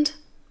Island,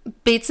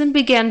 Bateson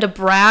began to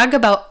brag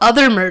about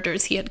other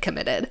murders he had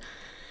committed.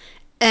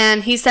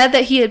 And he said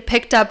that he had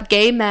picked up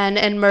gay men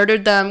and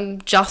murdered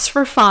them just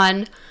for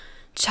fun,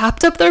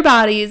 chopped up their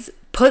bodies,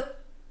 put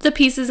the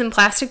pieces in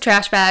plastic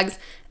trash bags,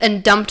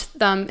 and dumped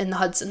them in the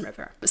Hudson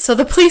River. So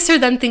the police are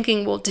then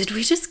thinking, well, did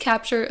we just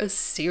capture a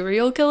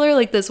serial killer?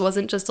 Like, this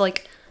wasn't just,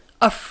 like,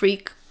 a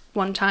freak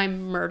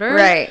one-time murder?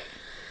 Right.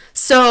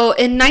 So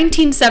in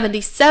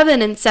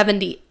 1977 and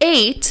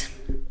 78,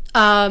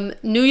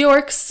 New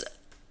York's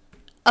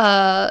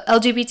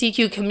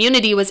LGBTQ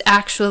community was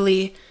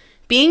actually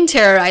being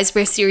terrorized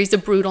by a series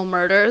of brutal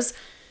murders,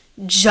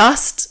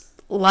 just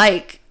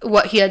like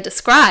what he had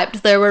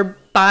described. There were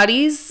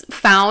bodies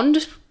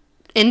found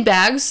in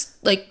bags,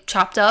 like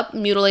chopped up,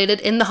 mutilated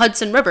in the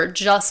Hudson River,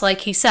 just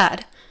like he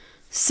said.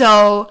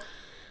 So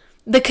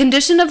the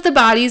condition of the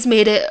bodies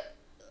made it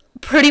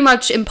pretty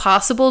much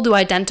impossible to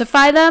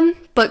identify them,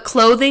 but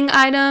clothing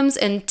items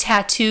and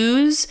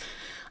tattoos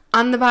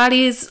on the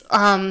bodies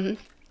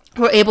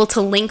were able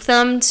to link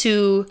them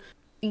to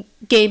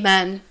gay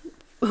men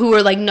who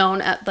were, like,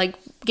 known at, like,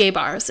 gay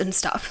bars and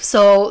stuff.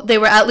 So they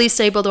were at least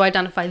able to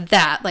identify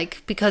that,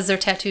 like, because their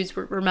tattoos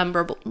were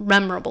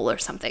memorable or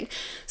something.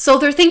 So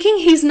they're thinking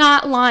he's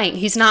not lying.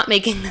 He's not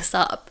making this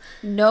up.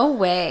 No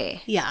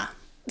way. Yeah.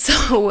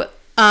 So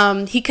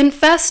he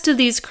confessed to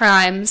these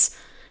crimes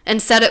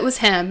and said it was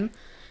him,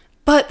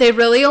 but they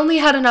really only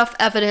had enough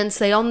evidence.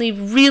 They only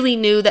really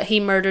knew that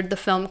he murdered the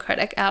film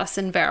critic,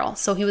 Addison Verrill.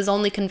 So he was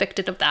only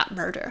convicted of that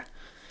murder.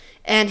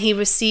 And he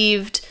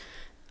received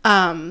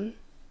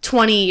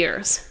 20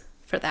 years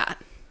for that.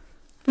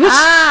 Which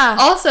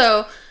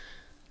also,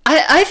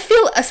 I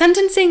feel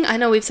sentencing, I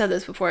know we've said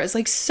this before, is,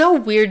 like, so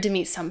weird to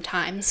me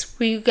sometimes.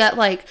 Where you get,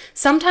 like,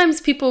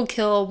 sometimes people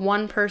kill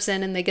one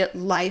person and they get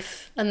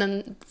life, and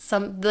then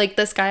some, like,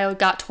 this guy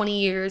got 20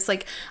 years.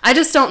 Like, I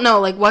just don't know,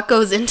 like, what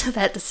goes into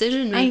that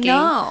decision making. I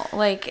know.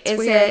 Like,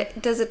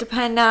 does it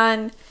depend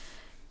on,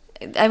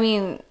 I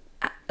mean,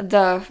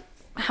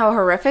 how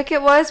horrific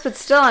it was, but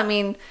still, I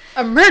mean,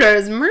 a murder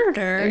is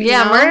murder.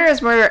 Yeah, murder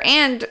is murder,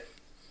 and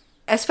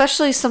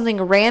especially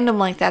something random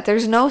like that.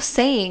 There's no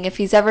saying if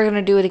he's ever going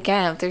to do it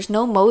again. If there's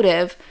no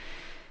motive,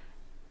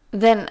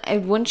 then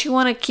wouldn't you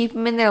want to keep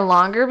him in there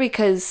longer,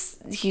 because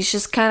he's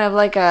just kind of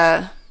like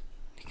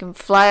he can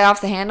fly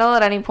off the handle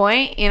at any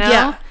point, you know?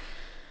 Yeah.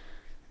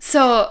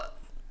 So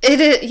It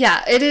is,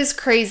 yeah, it is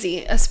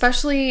crazy,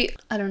 especially,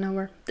 I don't know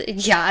where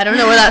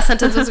that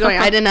sentence was going.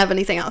 I didn't have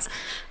anything else.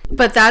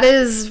 But that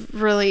is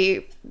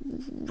really,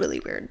 really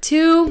weird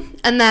too.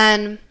 And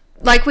then,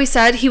 like we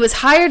said, he was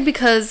hired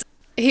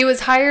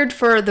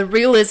for the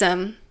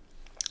realism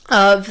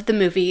of the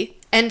movie.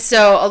 And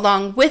so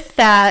along with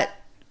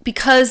that,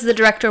 because the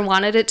director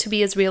wanted it to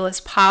be as real as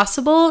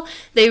possible,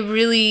 they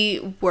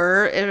really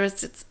were,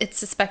 it's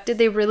suspected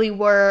they really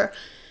were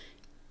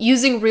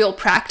using real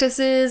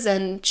practices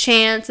and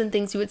chants and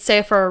things you would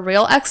say for a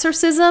real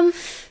exorcism.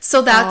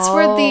 So that's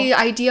where the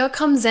idea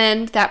comes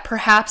in that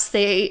perhaps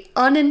they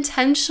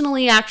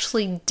unintentionally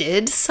actually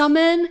did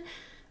summon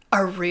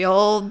a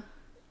real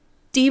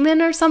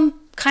demon or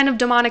some kind of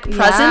demonic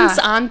presence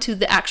onto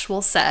the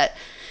actual set.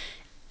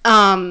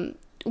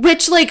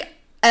 Which, like,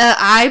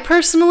 I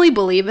personally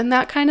believe in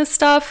that kind of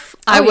stuff.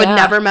 I would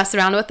never mess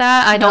around with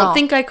that. I don't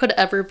think I could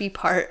ever be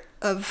part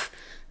of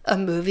a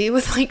movie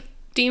with, like,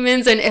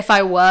 demons, and if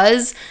I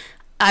was,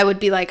 I would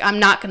be like, I'm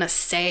not gonna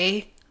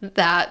say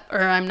that, or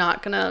I'm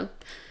not gonna,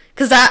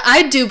 because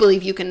I do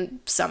believe you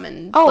can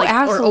summon or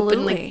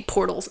open like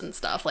portals and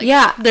stuff. Like,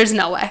 there's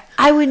no way.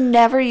 I would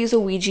never use a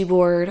Ouija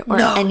board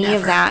or any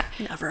of that.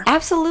 Never.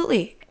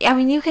 Absolutely. I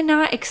mean, you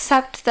cannot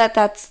accept that.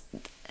 That's,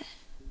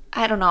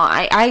 I don't know.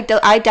 I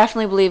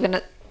definitely believe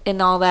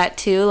in all that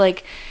too.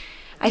 Like,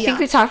 I think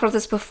we talked about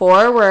this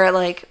before, where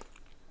like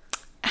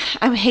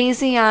I'm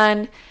hazy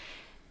on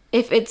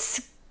if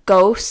it's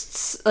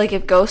ghosts, like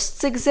if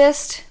ghosts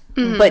exist,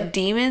 but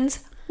demons,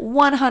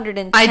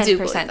 110%. I do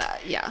believe that,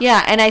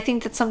 yeah, and I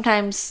think that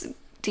sometimes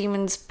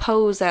demons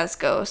pose as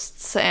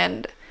ghosts,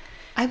 and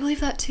I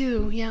believe that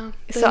too. Yeah,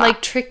 they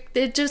like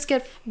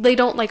they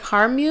don't like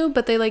harm you,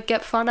 but they like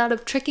get fun out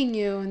of tricking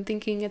you and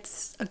thinking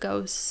it's a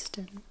ghost.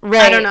 And,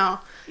 I don't know.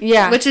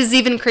 Yeah, which is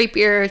even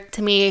creepier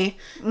to me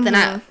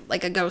than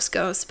like a ghost,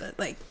 but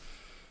like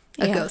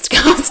a ghost.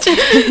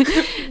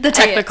 The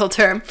technical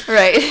term,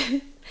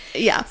 right?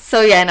 Yeah.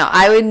 So yeah, no,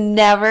 I would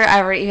never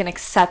ever even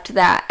accept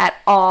that at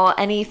all.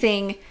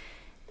 Anything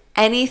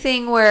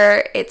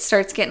where it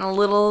starts getting a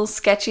little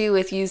sketchy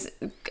with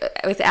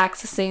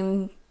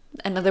accessing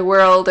another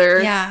world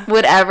or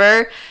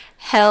whatever.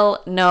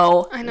 Hell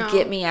no. I know.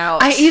 Get me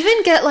out. I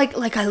even get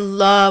like I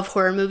love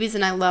horror movies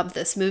and I love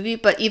this movie,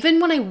 but even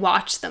when I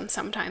watch them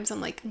sometimes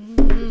I'm like, a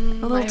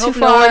little I too hope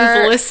far. no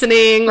one's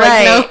listening.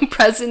 Right. Like no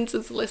presence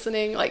is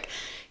listening. Like,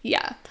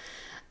 yeah.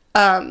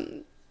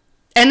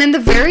 And in the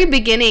very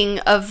beginning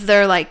of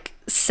their, like,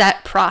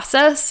 set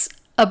process,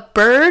 a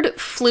bird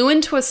flew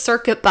into a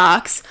circuit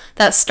box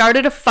that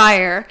started a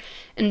fire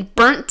and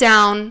burnt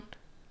down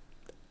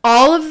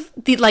all of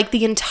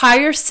the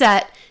entire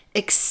set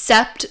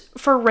except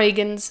for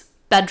Reagan's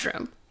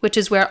bedroom, which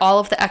is where all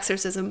of the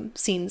exorcism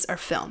scenes are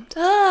filmed.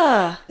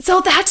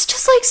 So that's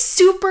just, like,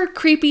 super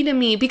creepy to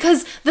me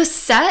because the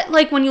set,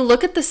 like, when you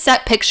look at the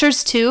set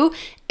pictures, too,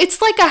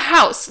 it's like a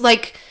house.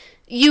 Like,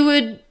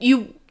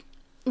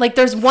 like,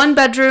 there's one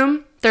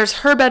bedroom, there's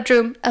her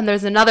bedroom, and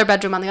there's another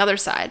bedroom on the other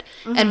side.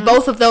 And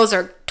both of those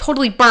are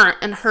totally burnt,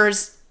 and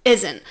hers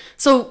isn't.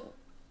 So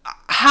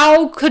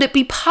how could it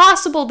be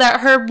possible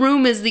that her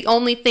room is the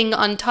only thing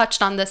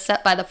untouched on this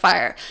set by the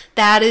fire?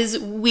 That is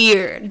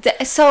weird.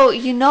 So,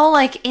 you know,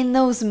 like, in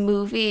those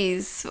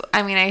movies,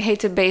 I mean, I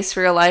hate to base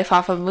real life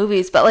off of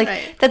movies, but,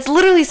 like, that's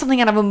literally something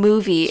out of a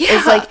movie. Yeah.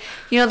 It's, like,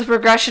 you know, the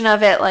progression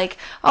of it, like,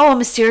 oh, a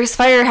mysterious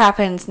fire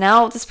happens.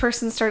 Now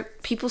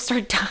people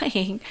start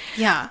dying.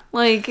 Yeah.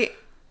 Like,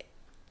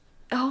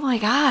 oh my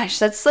gosh,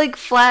 that's, like,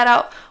 flat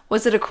out,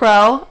 was it a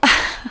crow?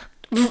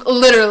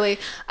 Literally.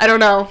 I don't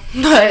know.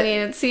 But I mean,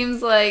 it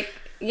seems like,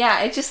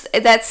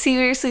 that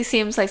seriously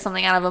seems like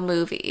something out of a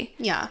movie.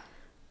 Yeah.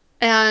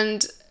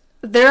 And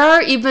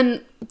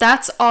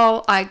that's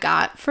all I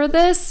got for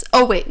this.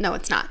 Oh, wait, no,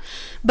 it's not.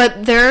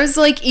 But there's,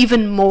 like,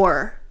 even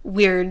more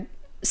weird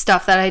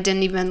stuff that I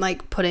didn't even,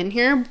 like, put in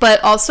here.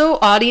 But also,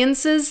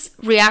 audiences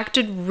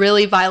reacted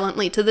really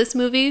violently to this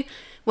movie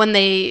when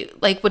they,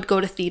 like, would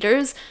go to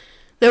theaters.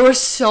 There were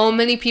so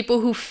many people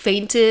who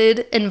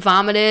fainted and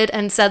vomited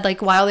and said,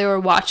 like, while they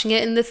were watching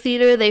it in the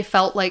theater, they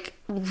felt, like,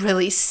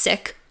 really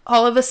sick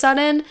all of a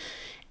sudden.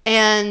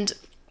 And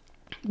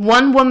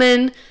one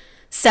woman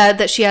said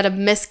that she had a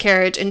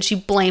miscarriage and she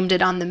blamed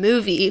it on the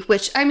movie,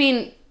 which, I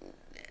mean,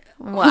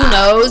 who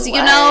knows, you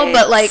know?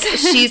 But, like,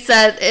 she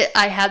said,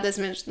 I had this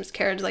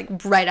miscarriage, like,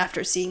 right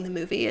after seeing the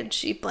movie, and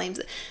she blames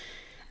it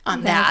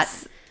on that.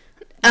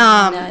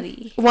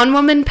 Nutty. One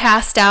woman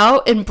passed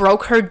out and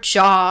broke her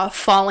jaw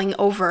falling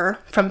over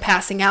from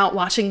passing out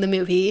watching the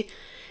movie.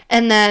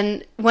 And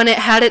then when it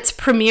had its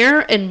premiere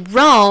in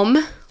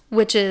Rome,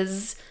 which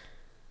is,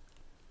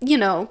 you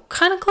know,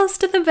 kind of close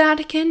to the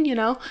Vatican, you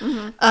know,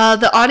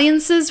 the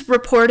audiences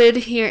reported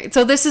hearing,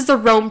 so this is the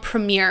Rome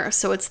premiere,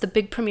 so it's the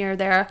big premiere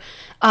there.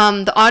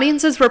 The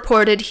audiences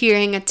reported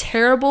hearing a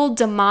terrible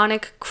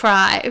demonic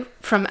cry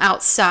from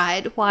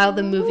outside while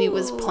the movie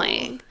was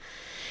playing.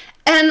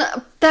 And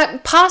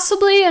that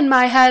possibly, in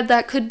my head,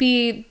 that could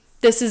be,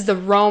 this is the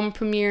Rome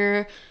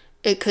premiere.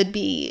 It could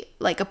be,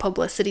 like, a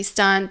publicity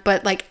stunt.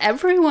 But, like,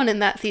 everyone in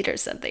that theater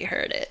said they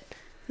heard it.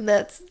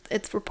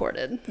 It's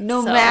reported.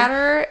 No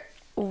matter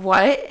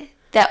what,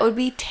 that would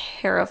be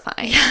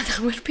terrifying. Yeah, that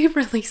would be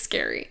really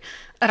scary.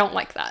 I don't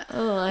like that.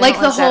 I like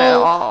don't the like that at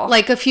all. whole,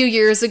 like a few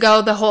years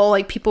ago, the whole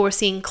like people were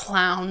seeing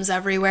clowns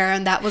everywhere,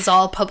 and that was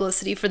all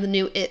publicity for the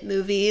new It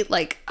movie.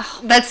 Like,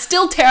 that's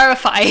still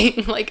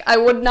terrifying. Like, I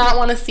would not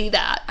want to see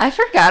that. I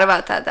forgot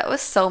about that. That was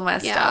so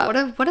messed up.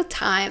 Yeah, what a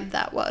time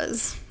that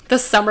was. The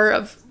summer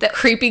of the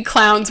creepy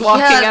clowns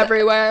walking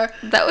everywhere.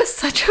 That was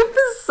such a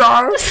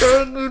bizarre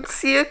thing. You'd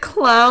see a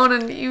clown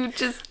and you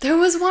just... There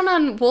was one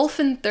on Wolf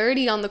and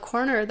 30 on the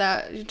corner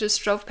that you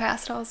just drove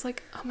past. I was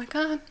like, oh my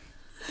god.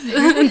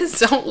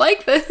 Don't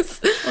like this.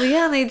 Well,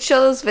 yeah, and they'd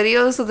show those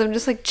videos of them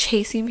just like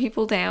chasing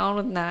people down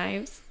with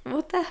knives.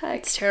 What the heck?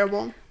 It's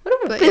terrible.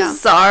 What a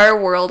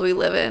bizarre world we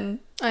live in.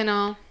 I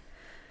know.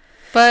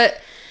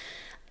 But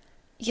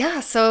yeah,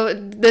 so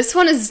this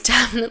one is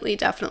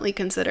definitely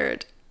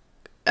considered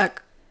a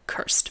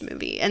cursed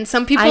movie, and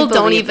some people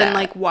don't even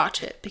like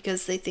watch it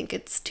because they think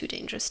it's too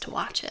dangerous to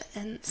watch it.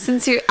 And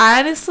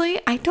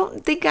honestly, I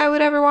don't think I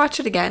would ever watch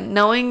it again.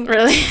 Knowing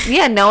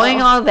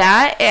Knowing all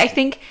that, I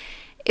think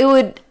it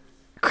would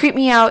creep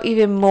me out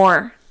even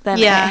more than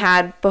it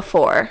had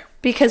before.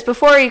 Because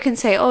before you can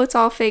say, oh, it's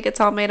all fake,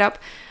 it's all made up.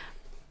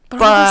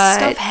 But all this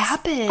stuff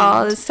happened.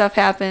 All this stuff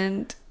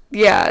happened.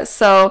 Yeah,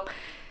 so...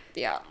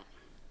 Yeah.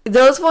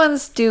 Those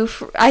ones do...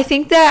 I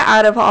think that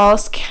out of all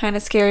kind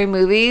of scary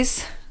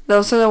movies,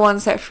 those are the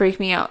ones that freak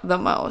me out the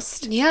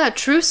most. Yeah,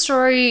 true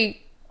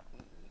story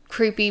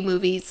creepy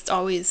movies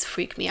always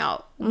freak me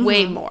out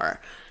way more.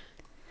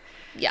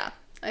 Yeah.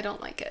 I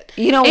don't like it.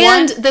 You know,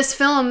 this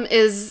film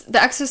The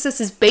Exorcist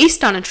is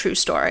based on a true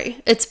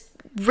story. It's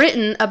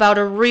written about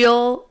a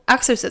real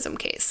exorcism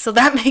case. So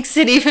that makes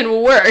it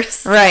even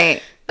worse.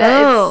 Right.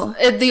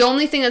 The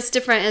only thing that's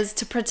different is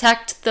to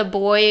protect the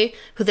boy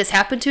who this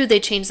happened to, they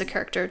changed the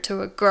character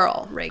to a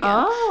girl, Reagan.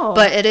 Oh.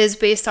 But it is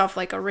based off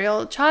like a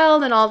real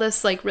child, and all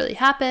this like really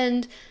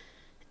happened.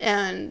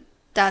 And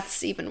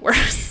that's even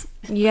worse.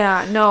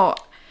 Yeah, no.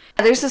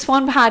 There's this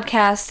one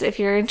podcast, if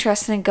you're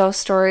interested in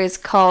ghost stories,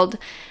 called...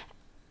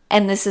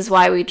 And This Is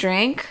Why We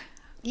Drink.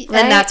 Right?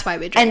 And That's Why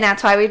We Drink. And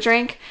That's Why We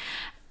Drink.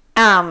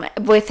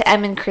 With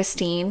Em and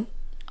Christine.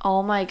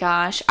 Oh my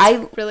gosh.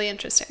 Really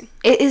interesting.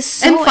 It is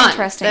so and fun.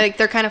 Interesting.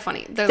 They're kind of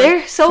funny. They're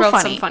like, so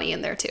funny. Some funny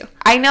in there too.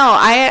 I know.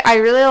 I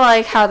really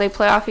like how they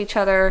play off each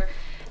other.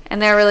 And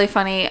they're really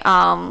funny.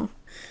 So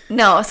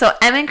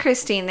Em and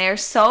Christine, they're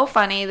so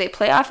funny. They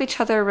play off each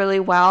other really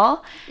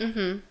well.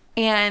 Mm-hmm.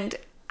 And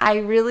I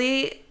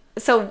really...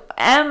 So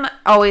Em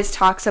always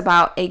talks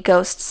about a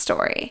ghost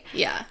story.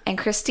 Yeah. And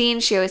Christine,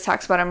 she always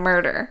talks about a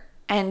murder.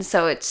 And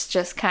so it's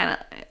just kind of...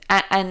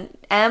 And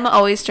Em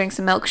always drinks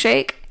a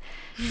milkshake.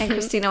 And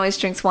Christine always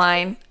drinks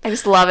wine. I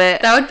just love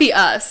it. That would be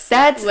us.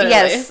 That's kind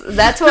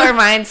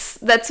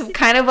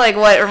of like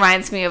what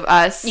reminds me of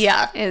us.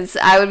 Yeah. Is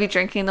I would be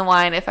drinking the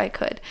wine if I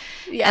could.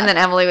 Yeah. And then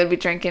Emily would be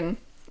drinking...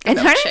 And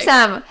her name's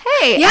Em.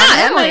 Hey, yeah,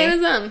 I'm Emily. My name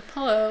is Em.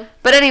 Hello.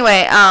 But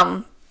anyway,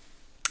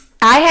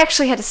 I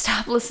actually had to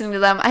stop listening to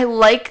them. I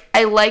like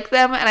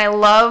them, and I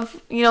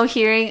love,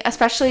 hearing,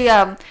 especially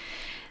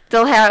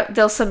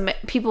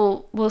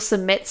people will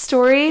submit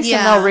stories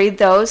and they'll read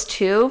those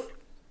too.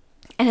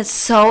 And it's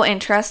so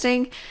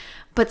interesting.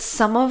 But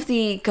some of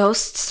the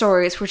ghost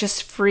stories were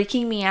just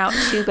freaking me out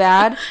too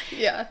bad.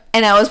 Yeah.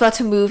 And I was about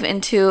to move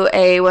into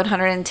a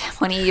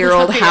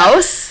 120-year-old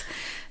house.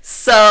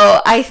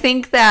 So I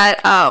think that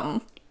I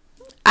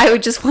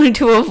would just want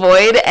to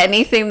avoid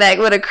anything that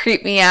would have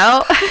creeped me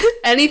out.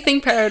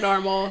 Anything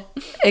paranormal.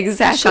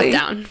 Exactly. Shut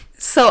down.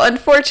 So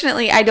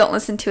unfortunately, I don't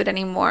listen to it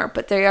anymore,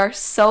 but they are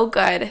so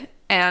good.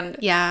 And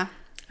yeah,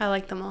 I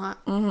like them a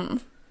lot. Mm-hmm.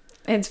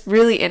 It's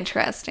really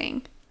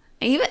interesting.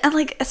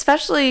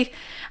 Especially,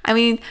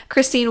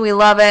 Christine, we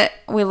love it.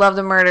 We love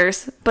the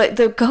murders. But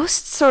the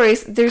ghost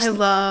stories, I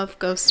love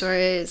ghost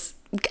stories.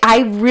 I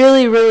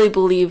really, really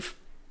believe,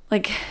 I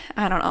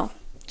don't know.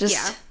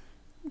 Just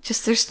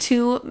there's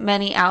too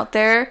many out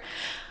there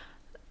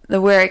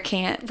where it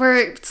can't. Where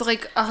it's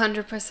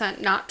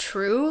 100% not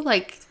true.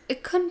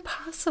 It couldn't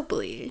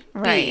possibly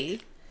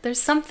be. There's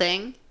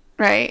something.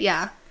 Right.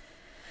 Yeah.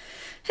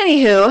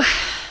 Anywho.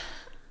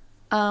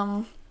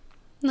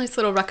 Nice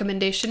little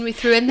recommendation we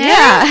threw in there.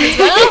 Yeah. As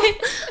well.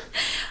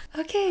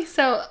 Okay,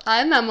 so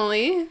I'm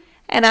Emily.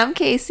 And I'm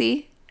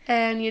Casey.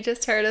 And you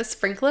just heard A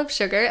Sprinkle of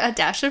Sugar, A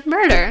Dash of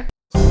Murder.